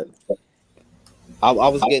lines. But I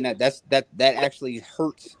was getting at that actually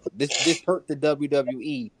hurts. This hurt the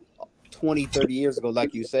WWE 20, 30 years ago,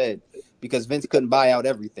 like you said, because Vince couldn't buy out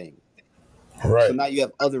everything. Right. So now you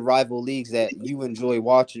have other rival leagues that you enjoy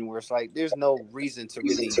watching, where it's like there's no reason to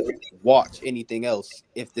really watch anything else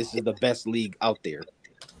if this is the best league out there.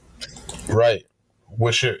 Right.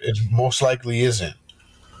 Which it most likely isn't.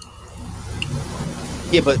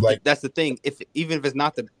 Yeah, but that's the thing. Even if it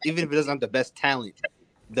doesn't have the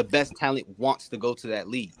best talent wants to go to that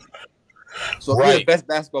league. So if you're the best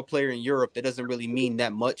basketball player in Europe, that doesn't really mean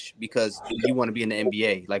that much because you want to be in the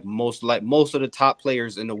NBA. Like most of the top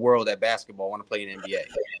players in the world at basketball want to play in the NBA.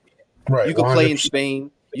 Right. You could play in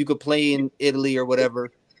Spain, you could play in Italy or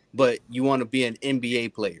whatever, but you want to be an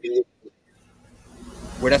NBA player.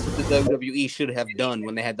 Where that's what the WWE should have done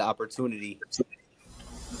when they had the opportunity.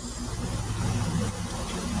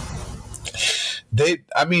 They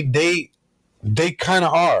kind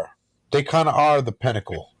of are. They kind of are the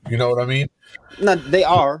pinnacle. You know what I mean? No, they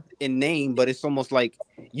are in name, but it's almost like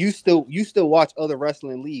you still watch other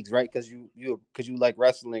wrestling leagues, right? Because you like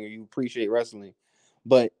wrestling or you appreciate wrestling.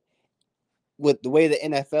 But with the way the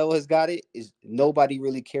NFL has got it, is nobody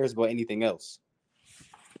really cares about anything else.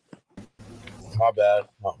 My bad.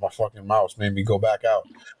 My fucking mouse made me go back out.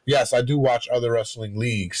 Yes, I do watch other wrestling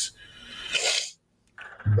leagues,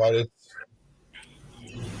 but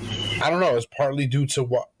I don't know. It's partly due to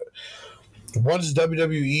what once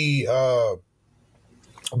WWE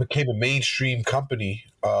became a mainstream company,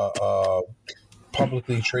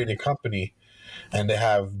 publicly traded company, and they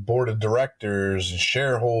have board of directors and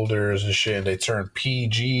shareholders and shit, and they turn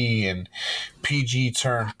PG and PG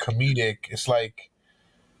turned comedic. It's like,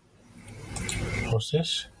 what's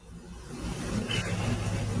this?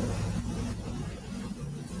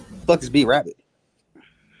 Fuck is B Rabbit.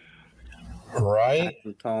 Right?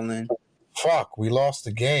 Calling. Fuck, we lost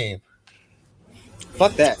the game.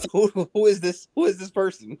 Fuck that. Who is this? Who is this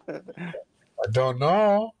person? I don't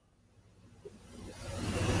know.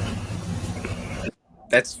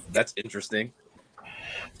 That's interesting.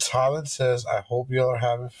 Talon says, I hope y'all are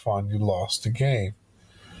having fun. You lost the game.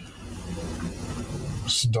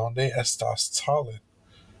 ¿Dónde estás, Talon?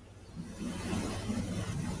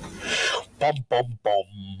 Bum, bum,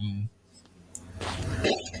 bum.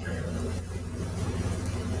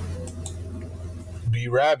 B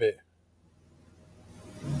Rabbit.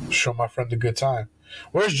 Show my friend a good time.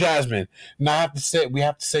 Where's Jasmine? Now we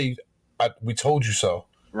have to say we told you so.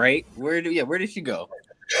 Right? Where did she go?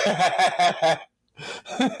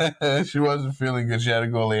 She wasn't feeling good. She had to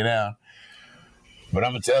go lay down. But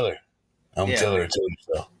I'm gonna tell her. I'm gonna tell her I told you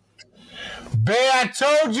so. Babe, I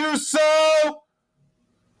told you so.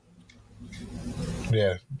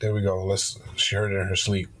 Yeah, there we go. She heard it in her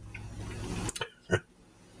sleep.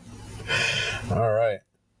 All right.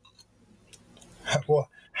 Well,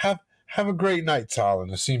 have a great night, Talon.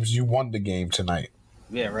 It seems you won the game tonight.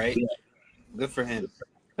 Yeah, right. Good for him.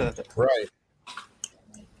 Right.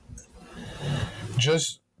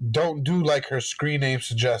 Just don't do like her screen name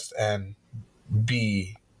suggests and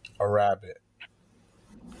be a rabbit.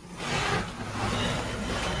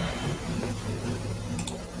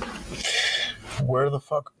 Where the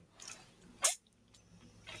fuck?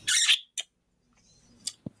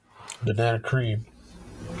 Banana cream.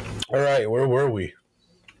 All right, where were we?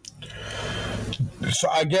 So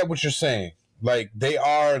I get what you're saying. Like, they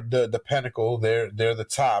are the pinnacle, they're the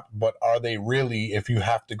top, but are they really if you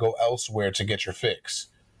have to go elsewhere to get your fix?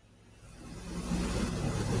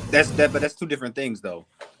 But that's two different things though.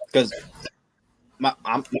 Because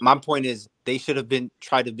my point is they should have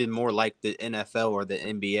tried to be more like the NFL or the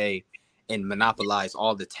NBA and monopolize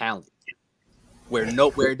all the talent. Where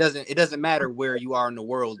it doesn't matter where you are in the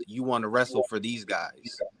world, you want to wrestle for these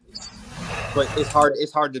guys. But it's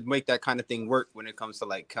hard to make that kind of thing work when it comes to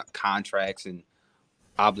like contracts and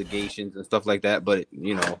obligations and stuff like that. But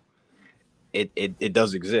you know, it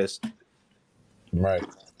does exist. Right.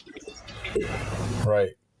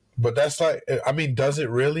 But that's like, I mean, does it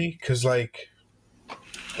really? Because like,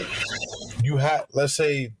 you have, let's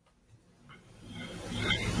say,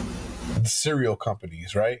 the cereal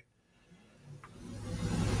companies, right?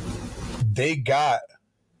 They got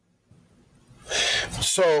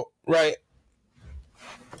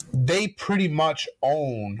they pretty much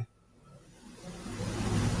own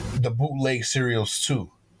the bootleg cereals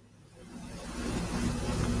too,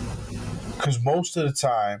 because most of the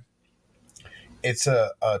time it's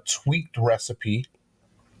a tweaked recipe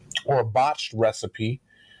or a botched recipe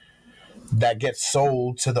that gets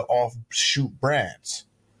sold to the offshoot brands.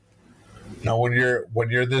 Now, when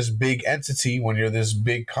you're this big entity, when you're this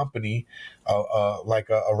big company, like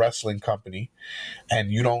a wrestling company,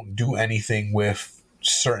 and you don't do anything with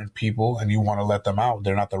certain people and you want to let them out,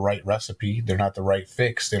 they're not the right recipe, they're not the right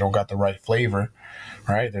fix, they don't got the right flavor,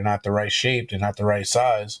 right? They're not the right shape, they're not the right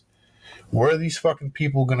size. Where are these fucking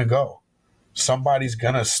people gonna go? Somebody's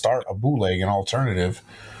gonna start a bootleg, an alternative,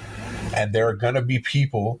 and there are gonna be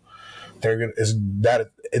people.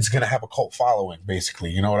 It's gonna have a cult following,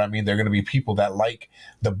 basically. You know what I mean? There are gonna be people that like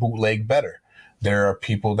the bootleg better. There are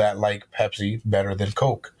people that like Pepsi better than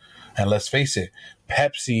Coke. And let's face it,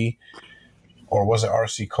 Pepsi, or was it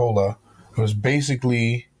RC Cola? It was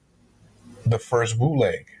basically the first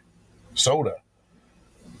bootleg soda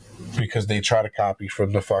because they try to copy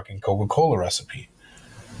from the fucking Coca-Cola recipe.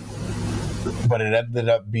 But it ended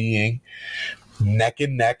up being neck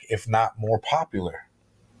and neck, if not more popular.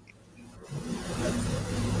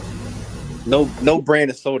 No brand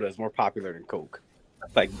of soda is more popular than Coke.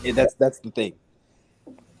 Like that's the thing.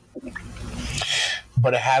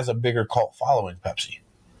 But it has a bigger cult following, Pepsi.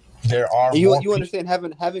 There are you understand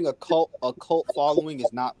having a cult following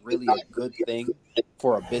is not really a good thing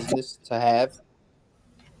for a business to have.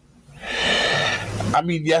 I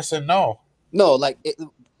mean, yes and no. No, like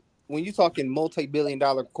when you're talking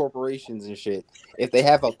multi-billion-dollar corporations and shit, if they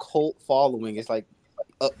have a cult following, it's like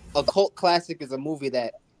a cult classic is a movie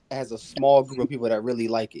that has a small group of people that really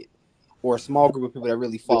like it, or a small group of people that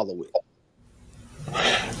really follow it.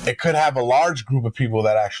 It could have a large group of people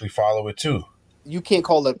that actually follow it too. You can't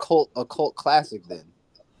call a cult classic then.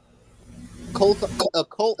 A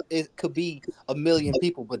cult could be 1 million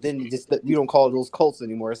people, but then you don't call those cults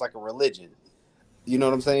anymore. It's like a religion. You know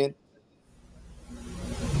what I'm saying?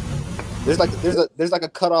 There's like a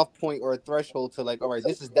cutoff point or a threshold to like, all right,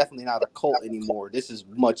 this is definitely not a cult anymore. This is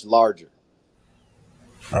much larger.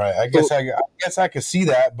 All right, I guess I could see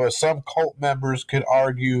that, but some cult members could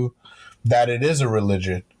argue that it is a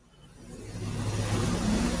religion.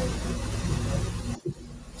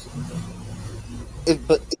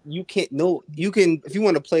 But you can't. No, you can. If you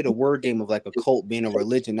want to play the word game of like a cult being a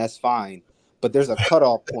religion, that's fine. But there's a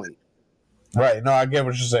cutoff point. Right. No, I get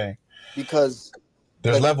what you're saying. Because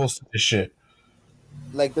there's levels to this shit.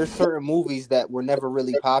 Like there's certain movies that were never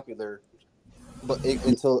really popular, but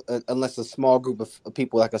unless a small group of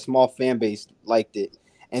people, like a small fan base, liked it,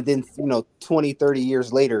 and then 20, 30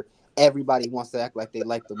 years later, everybody wants to act like they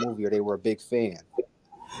liked the movie or they were a big fan.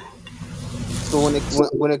 So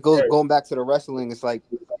when it goes going back to the wrestling, it's like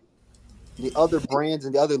the other brands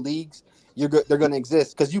and the other leagues, they're going to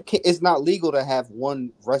exist because you can't. It's not legal to have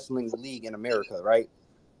one wrestling league in America, right?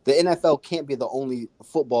 The NFL can't be the only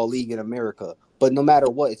football league in America, but no matter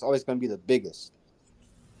what, it's always going to be the biggest.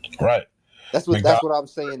 Right. That's what I'm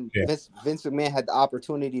saying. Yeah. Vince McMahon had the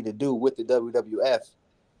opportunity to do with the WWF,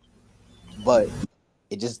 but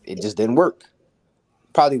it just didn't work.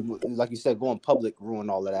 Probably, like you said, going public ruined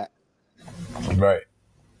all of that. Right.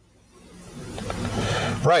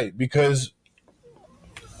 Right, because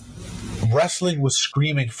wrestling was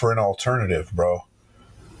screaming for an alternative, bro.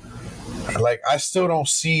 Like, I still don't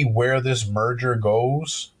see where this merger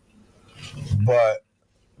goes, but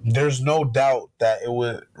there's no doubt that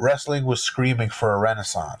wrestling was screaming for a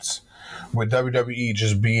renaissance, with WWE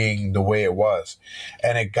just being the way it was.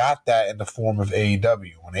 And it got that in the form of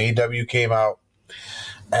AEW. When AEW came out,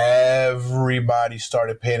 everybody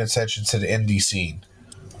started paying attention to the indie scene.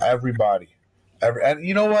 Everybody. And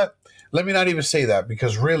you know what? Let me not even say that,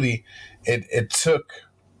 because really it took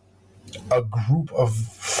a group of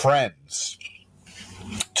friends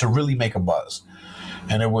to really make a buzz.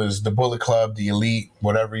 And it was the Bullet Club, the Elite,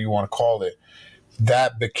 whatever you want to call it.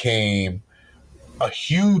 That became a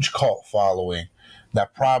huge cult following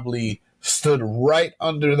that probably stood right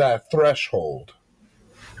under that threshold.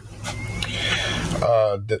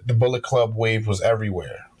 The Bullet Club wave was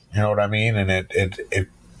everywhere. You know what I mean? And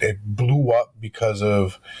it blew up because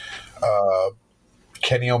of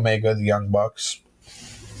Kenny Omega, the Young Bucks.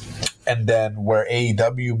 And then where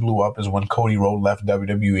AEW blew up is when Cody Rhodes left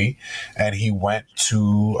WWE and he went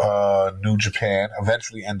to New Japan,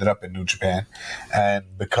 eventually ended up in New Japan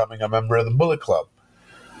and becoming a member of the Bullet Club.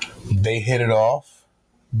 They hit it off.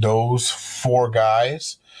 Those four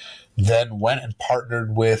guys then went and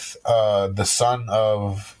partnered with the son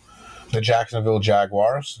of the Jacksonville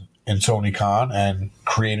Jaguars and Tony Khan and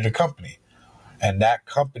created a company. And that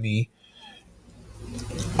company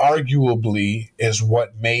arguably is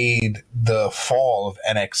what made the fall of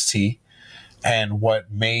NXT and what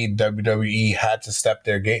made WWE have to step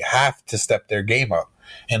their game up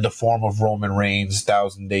in the form of Roman Reigns'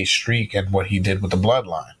 1,000-day streak and what he did with the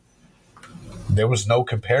Bloodline. There was no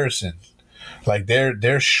comparison. Like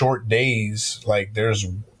their short days, like there's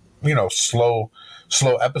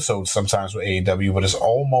slow episodes sometimes with AEW, but it's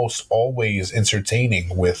almost always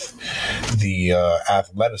entertaining with the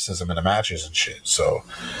athleticism in the matches and shit. So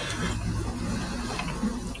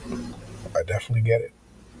I definitely get it.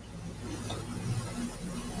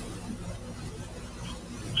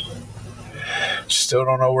 Still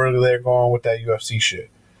don't know where they're going with that UFC shit.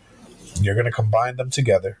 You're going to combine them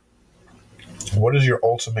together. What is your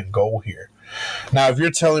ultimate goal here? Now, if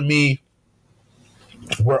you're telling me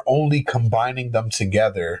we're only combining them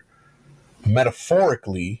together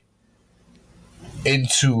metaphorically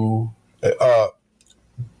into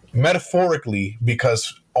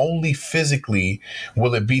because only physically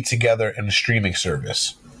will it be together in a streaming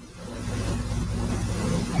service,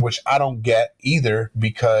 which I don't get either,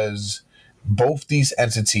 because both these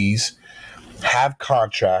entities have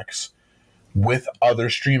contracts with other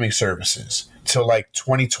streaming services till like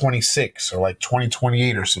 2026 or like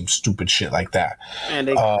 2028 or some stupid shit like that. And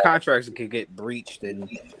they contracts could get breached and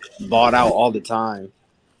bought out all the time.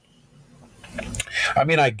 I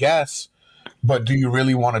mean, I guess, but do you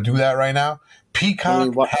really want to do that right now?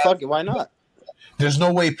 Peacock, fuck it, why not? There's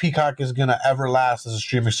no way Peacock is gonna ever last as a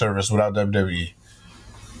streaming service without WWE.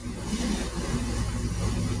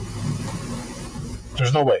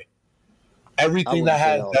 There's no way. Everything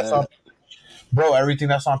that's on Bro, everything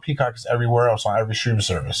that's on Peacock is everywhere else on every streaming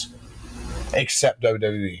service except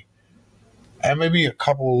WWE. And maybe a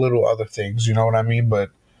couple of little other things, you know what I mean?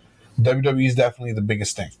 But WWE is definitely the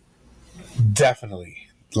biggest thing. Definitely.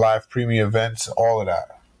 Live premium events, all of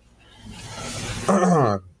that.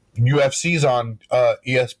 UFC's on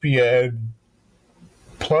ESPN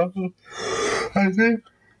Plus, I think.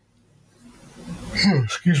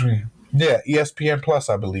 Excuse me. Yeah, ESPN Plus,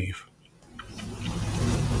 I believe.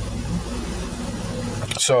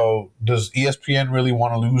 So, does ESPN really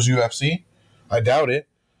want to lose UFC? I doubt it.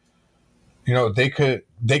 You know, they could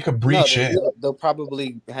breach it. They'll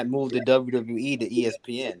probably have moved the WWE to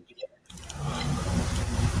ESPN.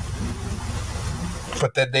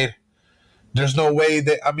 But then there's no way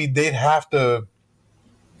that, I mean, they'd have to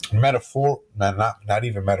not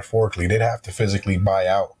even metaphorically, they'd have to physically buy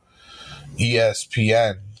out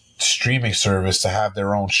ESPN streaming service to have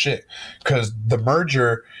their own shit, because the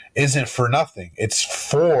merger isn't for nothing. It's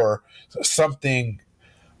for something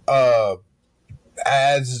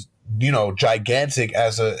as, you know, gigantic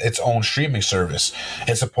as its own streaming service.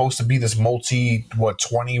 It's supposed to be this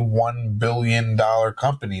 $21 billion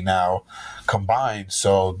company now combined.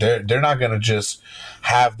 So they're not gonna just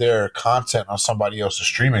have their content on somebody else's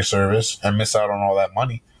streaming service and miss out on all that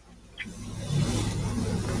money.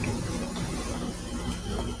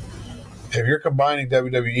 If you're combining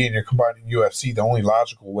WWE and you're combining UFC, the only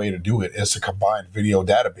logical way to do it is to combine video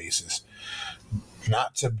databases,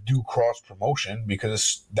 not to do cross promotion,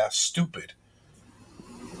 because that's stupid.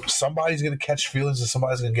 Somebody's gonna catch feelings and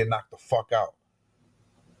somebody's gonna get knocked the fuck out,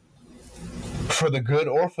 for the good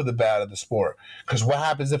or for the bad of the sport. Because what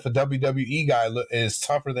happens if a WWE guy is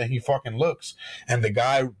tougher than he fucking looks, and the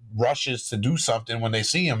guy rushes to do something when they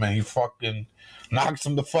see him and he fucking knocks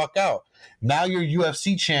him the fuck out? Now your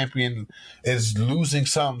UFC champion is losing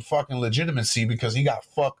some fucking legitimacy because he got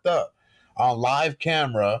fucked up on live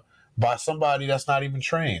camera by somebody that's not even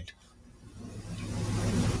trained.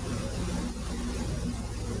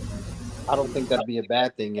 I don't think that'd be a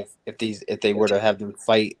bad thing if they were to have them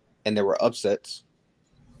fight and there were upsets.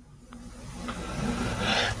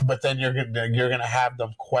 But then you're gonna have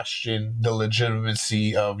them question the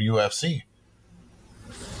legitimacy of UFC.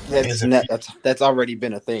 That's already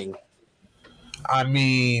been a thing. I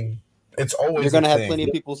mean, it's always. You're gonna have plenty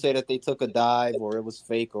of people say that they took a dive or it was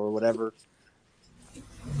fake or whatever.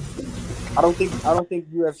 I don't think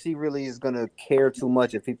UFC really is gonna care too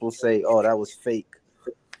much if people say, "Oh, that was fake."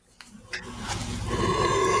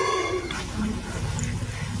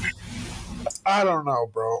 I don't know,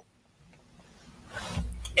 bro.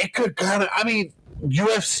 It could kind of. I mean,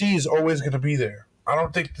 UFC is always going to be there. I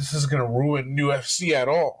don't think this is going to ruin UFC at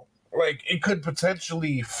all. Like, it could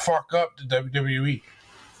potentially fuck up the WWE.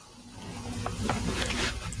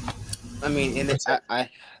 I mean, and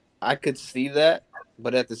I could see that,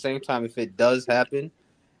 but at the same time, if it does happen,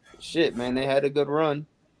 shit, man, they had a good run.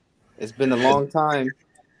 It's been a long time.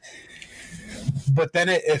 But then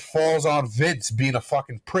it falls on Vince being a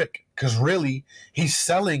fucking prick, because really, he's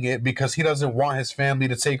selling it because he doesn't want his family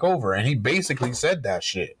to take over, and he basically said that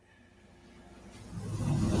shit.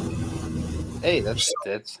 Hey, that's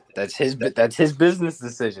his business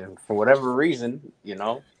decision for whatever reason, you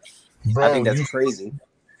know. Bro, I think that's crazy.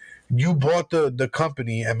 You bought the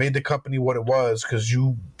company and made the company what it was because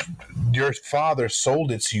your father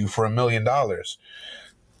sold it to you for $1 million.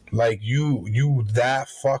 Like, you that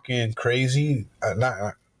fucking crazy,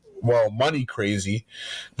 money crazy,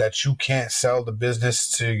 that you can't sell the business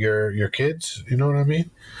to your kids, you know what I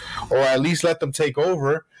mean? Or at least let them take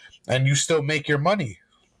over and you still make your money.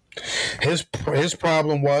 His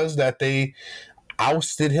problem was that they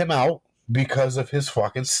ousted him out because of his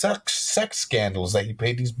fucking sex scandals that he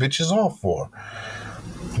paid these bitches off for.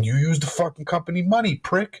 You used the fucking company money,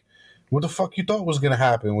 prick. What the fuck you thought was gonna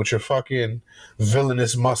happen with your fucking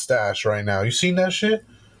villainous mustache right now? You seen that shit?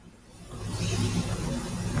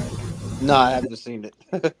 No, I haven't seen it.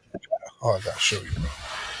 Oh, I gotta show you, bro.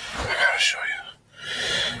 I gotta show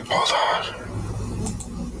you. Hold on.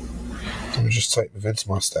 Let me just type Vince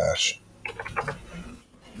mustache.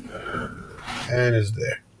 And it's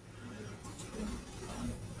there.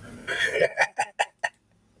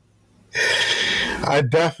 I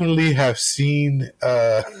definitely have seen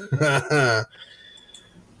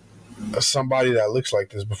somebody that looks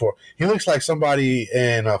like this before. He looks like somebody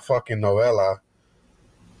in a fucking novella.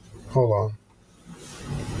 Hold on.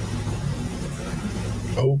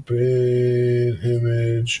 Open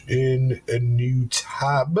image in a new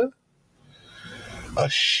tab. A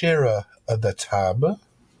share of the tab.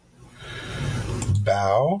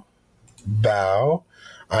 Bow.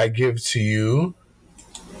 I give to you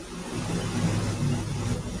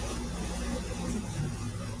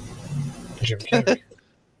Jim Carrey.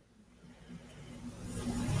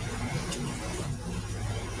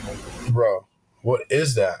 Bro, what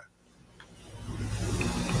is that?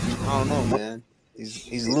 I don't know, man.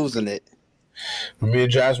 He's losing it. Me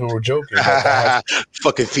and Jasmine were joking about that.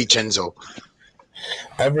 Fucking Vincenzo.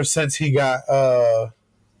 Ever since he got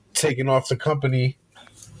taken off the company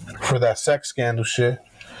for that sex scandal shit,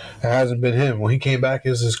 it hasn't been him. When he came back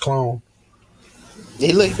as his clone.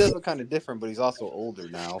 He does look kind of different, but he's also older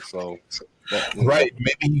now. So, right?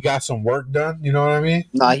 Maybe he got some work done. You know what I mean?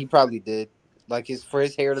 Nah, he probably did. Like for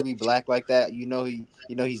his hair to be black like that,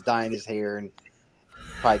 he's dyeing his hair and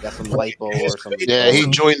probably got some lipo or something. Yeah, he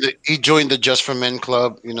joined the Just for Men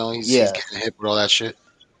club. You know, he's getting hip with all that shit.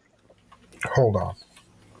 Hold on.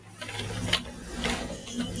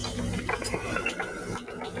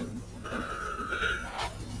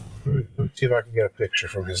 Let me see if I can get a picture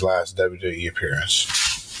from his last WWE appearance.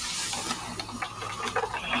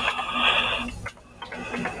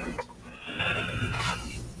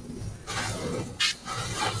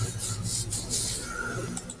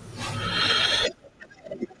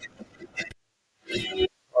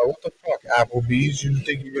 What the fuck, Applebee's? You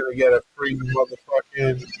think you're gonna get a free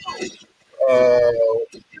motherfucking?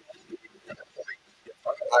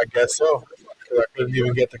 I guess so. Because I couldn't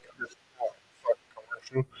even get the commercial.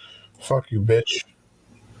 Fuck you, bitch.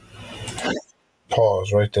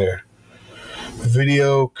 Pause right there.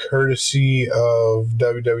 Video courtesy of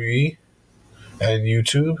WWE and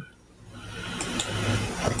YouTube.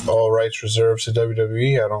 All rights reserved to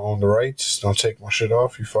WWE. I don't own the rights. Don't take my shit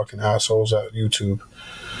off, you fucking assholes at YouTube.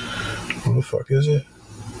 What the fuck is it?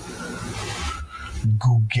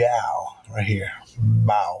 Google. Right here.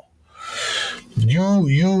 Bow.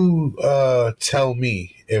 You tell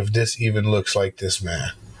me if this even looks like this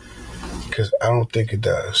man. Because I don't think it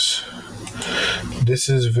does. This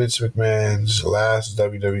is Vince McMahon's last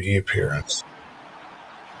WWE appearance.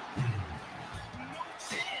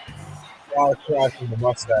 While cracking the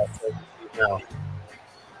mustache now.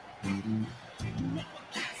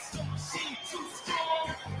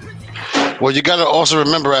 Well, you got to also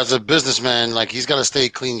remember, as a businessman, like, he's got to stay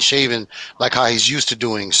clean shaven, like how he's used to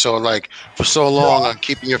doing. So, like, for so long, on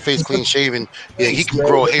keeping your face clean shaven, yeah, he can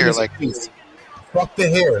grow hair. Like, fuck the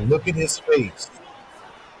hair. Look at his face.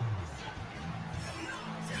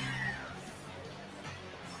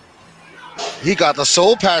 He got the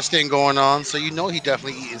soul patch thing going on, so you know he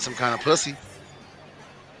definitely eating some kind of pussy.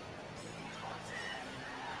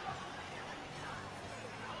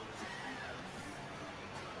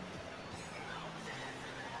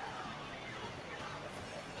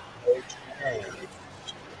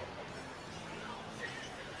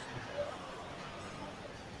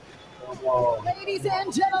 Ladies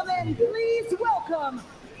and gentlemen, please welcome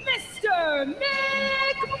Mr.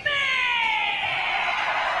 McMahon!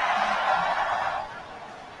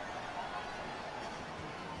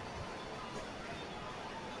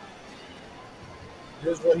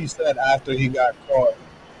 Here's what he said after he got caught.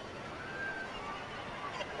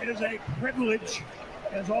 It is a privilege,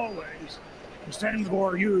 as always, to stand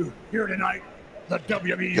before you here tonight, the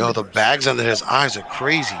WWE. Yo, the bags under his eyes are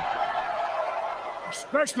crazy.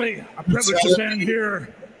 Especially a privilege to stand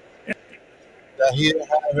here. That he didn't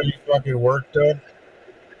have any fucking work done.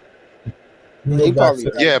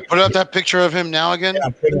 Yeah, put up that picture of him now again. Yeah,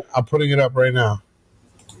 I'm putting it up right now.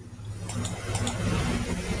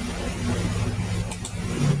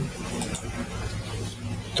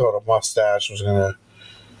 Thought a mustache was gonna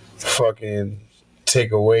fucking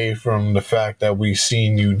take away from the fact that we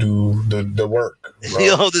seen you do the work. Bro.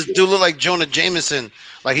 Yo, this dude look like Jonah Jameson.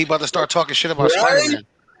 Like he about to start talking shit about Spider-Man.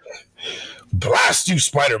 Blast you,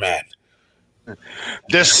 Spider-Man.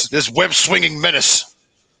 This web swinging menace.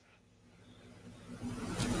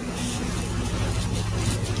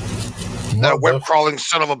 That web crawling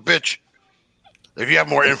son of a bitch. If you have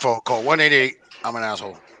more info, call 188. I'm an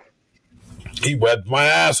asshole. He webbed my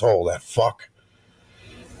asshole, that fuck.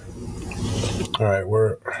 All right,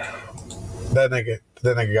 that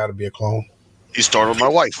nigga got to be a clone. He started my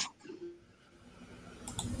wife.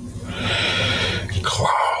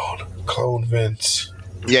 Clone Vince.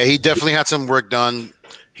 Yeah, he definitely had some work done.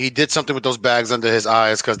 He did something with those bags under his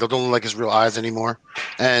eyes because they don't look like his real eyes anymore,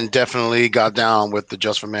 and definitely got down with the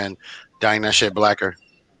Just for Men dyeing that shit blacker.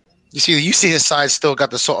 You see his side still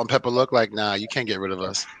got the salt and pepper look. Like, nah, you can't get rid of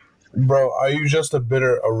us. Bro, are you just a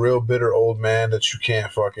real bitter old man that you can't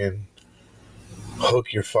fucking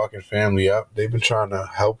hook your fucking family up? They've been trying to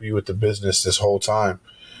help you with the business this whole time.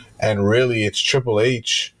 And really, it's Triple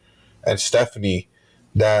H and Stephanie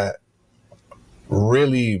that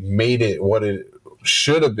really made it what it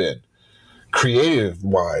should have been,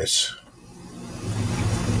 creative-wise.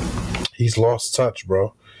 He's lost touch,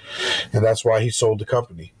 bro. And that's why he sold the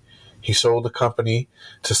company. He sold the company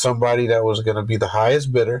to somebody that was going to be the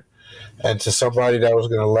highest bidder and to somebody that was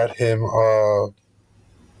going to let him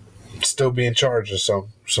still be in charge of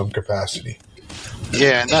some capacity.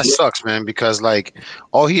 Yeah, and that sucks, man, because like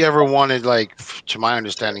all he ever wanted, like to my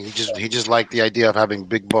understanding, he just liked the idea of having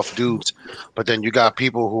big buff dudes. But then you got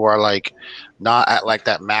people who are like not at like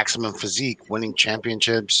that maximum physique, winning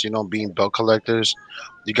championships, being belt collectors.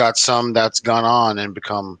 You got some that's gone on and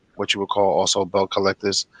become what you would call also belt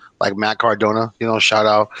collectors, like Matt Cardona. Shout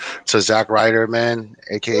out to Zack Ryder, man,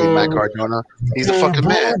 aka Matt Cardona. He's a fucking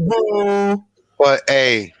man. But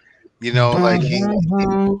hey, like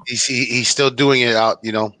he's still doing it out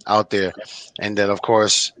there. And then of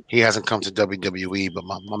course he hasn't come to WWE, but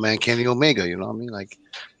my man Kenny Omega, you know what I mean? Like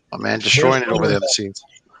my man destroying it over there in the scenes.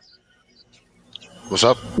 What's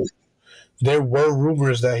up? There were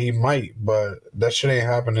rumors that he might, but that shit ain't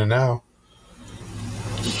happening now.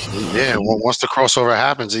 Yeah, well, once the crossover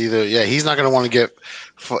happens, he's not gonna want to get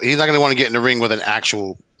in the ring with an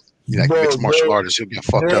actual mixed martial artist. He'll get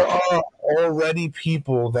fucked there up. Are already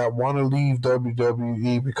people that want to leave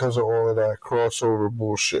WWE because of all of that crossover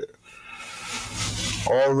bullshit.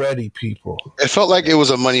 Already people. It felt like it was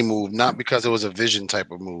a money move, not because it was a vision type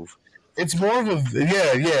of move. It's more of a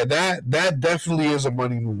that definitely is a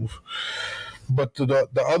money move. But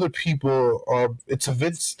the other people it's a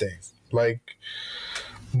Vince thing. Like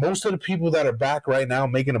most of the people that are back right now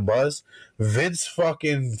making a buzz, Vince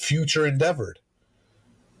fucking future endeavored.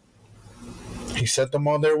 He set them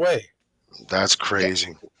on their way. That's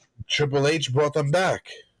crazy. Triple H brought them back.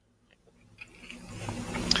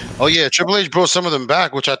 Oh yeah, Triple H brought some of them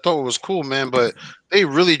back, which I thought was cool, man. But they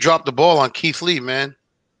really dropped the ball on Keith Lee, man.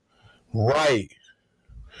 Right.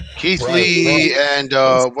 Keith Lee and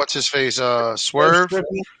what's his face? Swerve.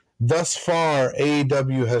 Thus far,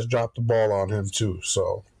 AEW has dropped the ball on him too.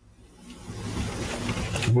 So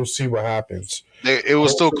we'll see what happens. It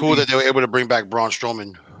was still cool that they were able to bring back Braun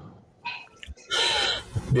Strowman.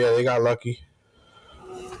 Yeah, they got lucky.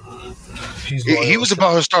 He was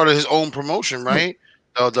about to start his own promotion, right?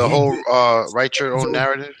 The whole write your own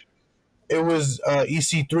narrative. It was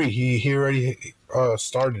EC3. He already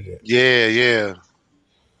started it. Yeah.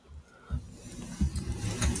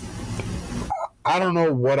 I don't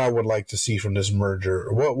know what I would like to see from this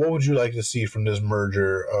merger. What would you like to see from this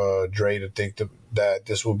merger, Dre, to think that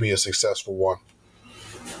this will be a successful one?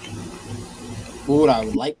 What I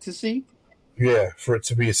would like to see? Yeah, for it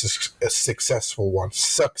to be a successful one.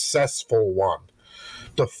 Successful one.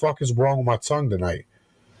 The fuck is wrong with my tongue tonight?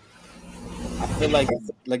 I feel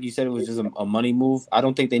like you said, it was just a money move. I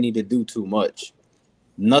don't think they need to do too much.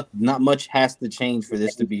 Not much has to change for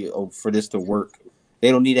this to work. They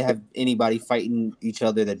don't need to have anybody fighting each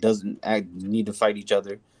other that doesn't need to fight each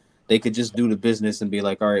other. They could just do the business and be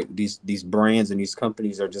like, all right, these brands and these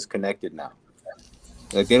companies are just connected now.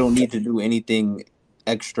 Like they don't need to do anything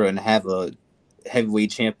extra and have a heavyweight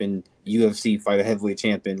champion UFC fight a heavyweight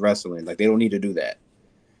champion wrestling. Like they don't need to do that.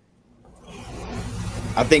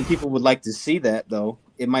 I think people would like to see that though.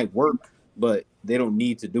 It might work, but they don't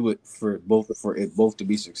need to do it for it both to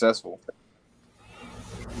be successful.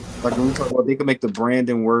 Like when we talk about, they can make the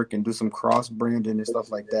branding work and do some cross branding and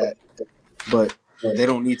stuff like that, but they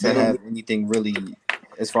don't need to have anything really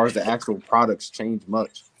as far as the actual products change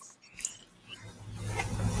much.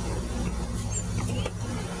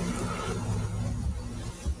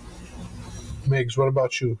 Migs, what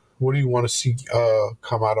about you? What do you want to see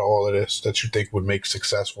come out of all of this that you think would make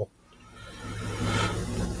successful?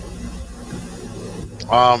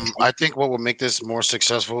 I think what would make this more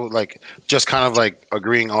successful, like just kind of like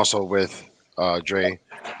agreeing also with Dre,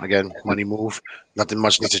 again, money move. Nothing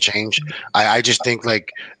much needs to change. I just think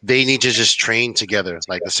like they need to just train together,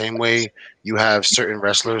 like the same way you have certain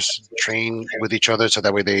wrestlers train with each other, so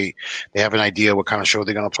that way they have an idea what kind of show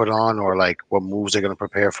they're gonna put on or like what moves they're gonna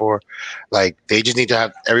prepare for. Like they just need to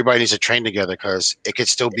have everybody needs to train together because it could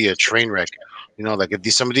still be a train wreck. Like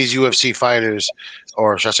if some of these UFC fighters,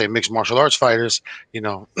 or should I say mixed martial arts fighters,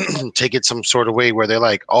 take it some sort of way where they're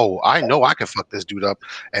like, oh, I know I can fuck this dude up,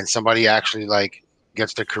 and somebody actually like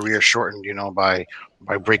gets their career shortened, by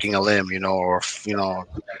breaking a limb,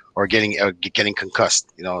 or getting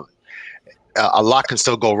concussed. A lot can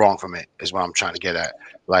still go wrong from it, is what I'm trying to get at.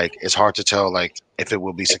 Like it's hard to tell like if it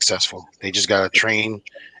will be successful. They just gotta train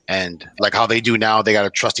and like how they do now, they got to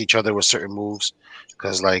trust each other with certain moves.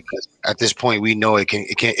 Because like at this point, we know it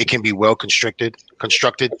can be well constructed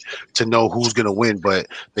to know who's gonna win, but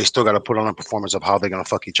they still got to put on a performance of how they're gonna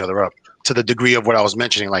fuck each other up to the degree of what I was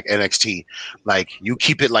mentioning, like NXT. Like you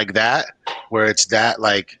keep it like that, where it's that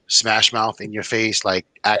like smash mouth in your face, like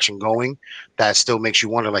action going, that still makes you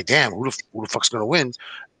wonder, like, damn, who the fuck's gonna win?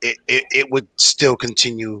 It would still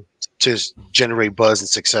continue to generate buzz and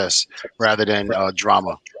success rather than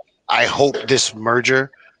drama. I hope this merger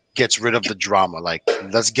gets rid of the drama. Like,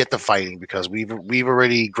 let's get the fighting, because we've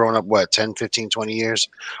already grown up 10, 15, 20 years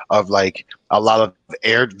of like a lot of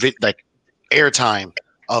airtime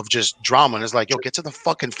of just drama, and it's like, yo, get to the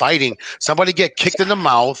fucking fighting. Somebody get kicked in the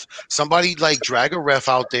mouth, somebody like drag a ref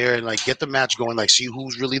out there and like get the match going, like see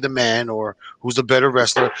who's really the man or who's the better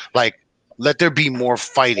wrestler. Like, let there be more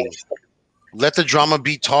fighting. Let the drama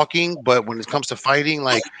be talking, but when it comes to fighting,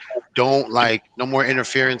 like, don't, like, no more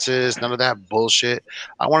interferences, none of that bullshit.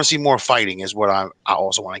 I want to see more fighting is what I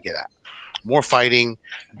also want to get at. More fighting,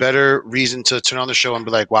 better reason to turn on the show and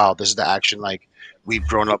be like, wow, this is the action like we've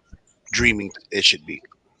grown up dreaming it should be.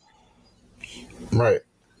 Right.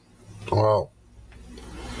 Well,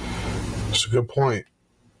 it's a good point.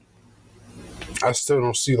 I still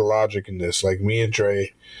don't see the logic in this. Like, me and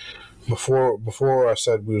Dre, before I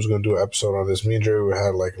said we was going to do an episode on this, me and Dre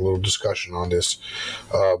had like a little discussion on this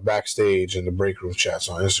backstage in the break room chats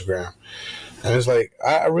on Instagram. And it's like,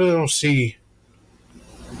 I really don't see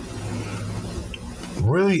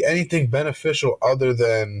really anything beneficial other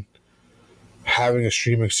than having a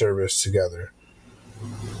streaming service together.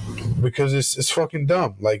 Because it's fucking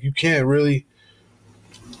dumb. Like, you can't really,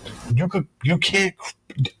 you could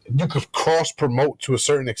cross promote to a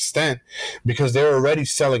certain extent because they're already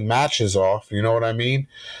selling matches off. You know what I mean?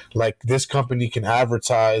 Like, this company can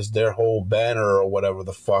advertise their whole banner or whatever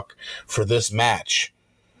the fuck for this match.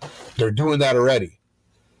 They're doing that already,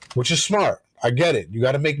 which is smart. I get it. You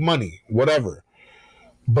got to make money, whatever.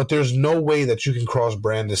 But there's no way that you can cross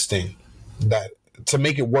brand this thing that to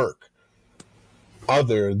make it work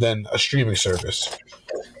other than a streaming service.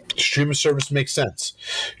 Streaming service makes sense.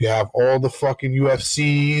 You have all the fucking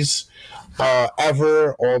UFC'S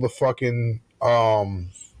ever, all the fucking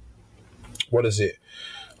what is it?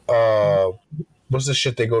 What's the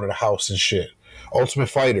shit they go to the house and shit? Ultimate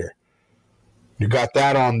Fighter. You got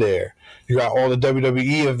that on there. You got all the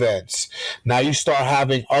WWE events. Now you start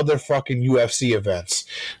having other fucking UFC events.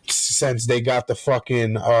 Since they got the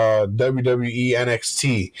fucking WWE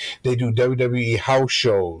NXT, they do WWE house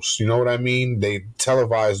shows. You know what I mean? They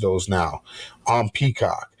televise those now on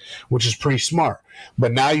Peacock, which is pretty smart.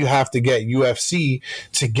 But now you have to get UFC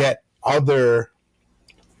to get other,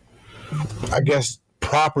 I guess,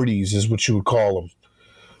 properties is what you would call them,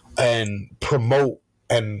 and promote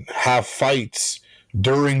and have fights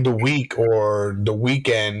during the week or the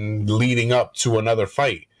weekend leading up to another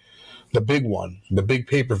fight. The big one, the big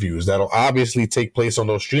pay-per-views that'll obviously take place on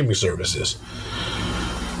those streaming services.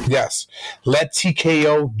 Yes, let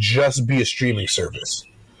TKO just be a streaming service.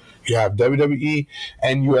 You have WWE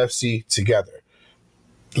and UFC together.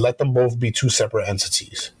 Let them both be two separate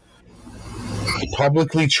entities.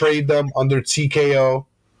 Publicly trade them under TKO.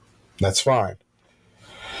 That's fine.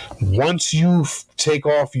 Once you take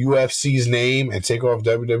off UFC's name and take off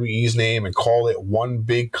WWE's name and call it one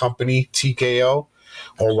big company, TKO,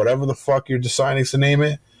 or whatever the fuck you're deciding to name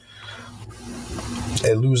it,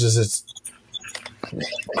 it loses its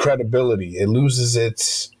credibility. It loses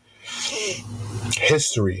its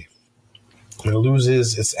history. It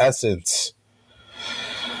loses its essence.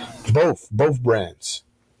 Both brands.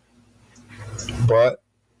 But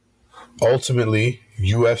ultimately,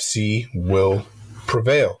 UFC will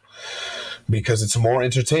prevail because it's more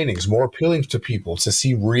entertaining. It's more appealing to people to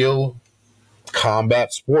see real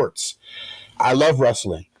combat sports. I love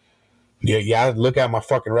wrestling. Yeah, I look at my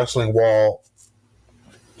fucking wrestling wall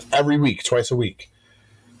every week, twice a week.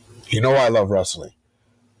 You know I love wrestling.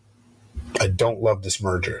 I don't love this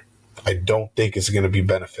merger. I don't think it's going to be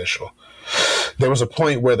beneficial. There was a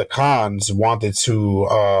point where the Khans wanted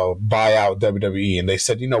to buy out WWE, and they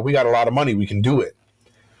said, you know, we got a lot of money, we can do it.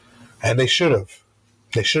 And they should have.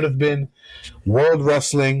 They should have been World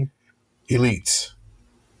Wrestling Elites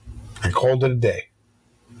and called it a day.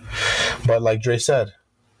 But like Dre said,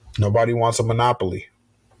 nobody wants a monopoly.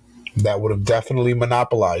 That would have definitely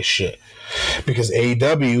monopolized shit. Because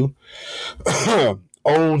AEW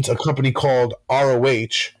owns a company called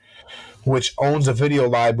ROH, which owns a video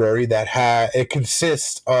library that it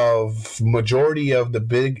consists of majority of the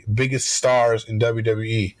biggest stars in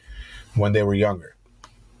WWE when they were younger.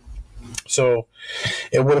 So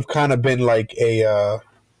it would have kind of been like a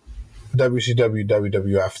WCW,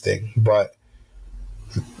 WWF thing, but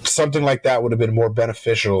something like that would have been more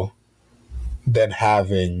beneficial than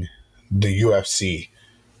having the UFC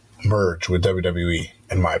merge with WWE,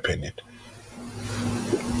 in my opinion.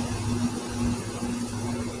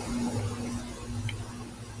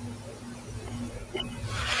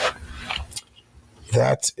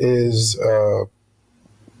 That is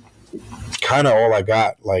kind of all I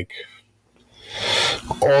got. Like,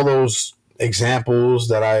 all those examples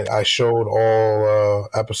that I showed all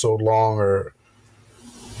episode long are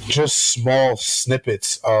just small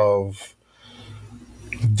snippets of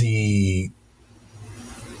the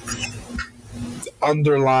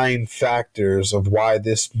underlying factors of why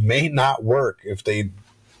this may not work if they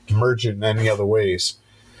merge it in any other ways.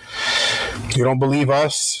 You don't believe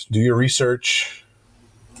us? Do your research.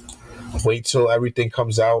 Wait till everything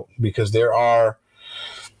comes out, because there are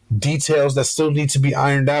details that still need to be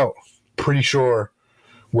ironed out. Pretty sure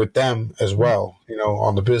with them as well,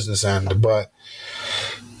 on the business end. But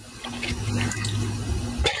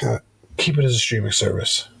keep it as a streaming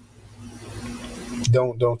service.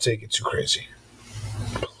 Don't take it too crazy.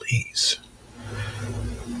 Please.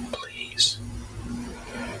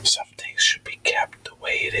 Some things should be kept the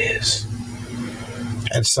way it is.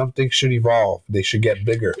 And some things should evolve. They should get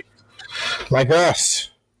bigger. Like us.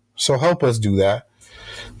 So help us do that.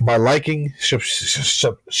 By liking, sharing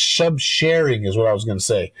is what I was going to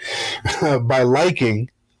say. By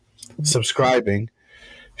liking, subscribing,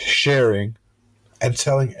 sharing, and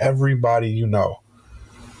telling everybody you know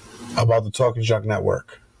about the Talking Junk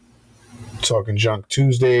Network. Talking Junk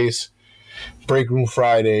Tuesdays, Break Room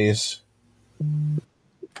Fridays.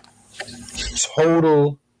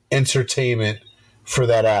 Total entertainment for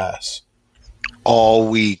that ass. All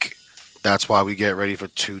week. That's why we get ready for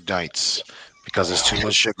 2 nights. Because there's too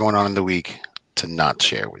much shit going on in the week to not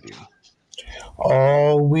share with you.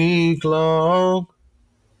 All week long.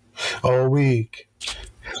 All week.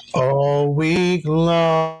 All week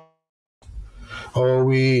long. All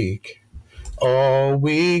week. All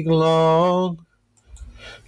week long.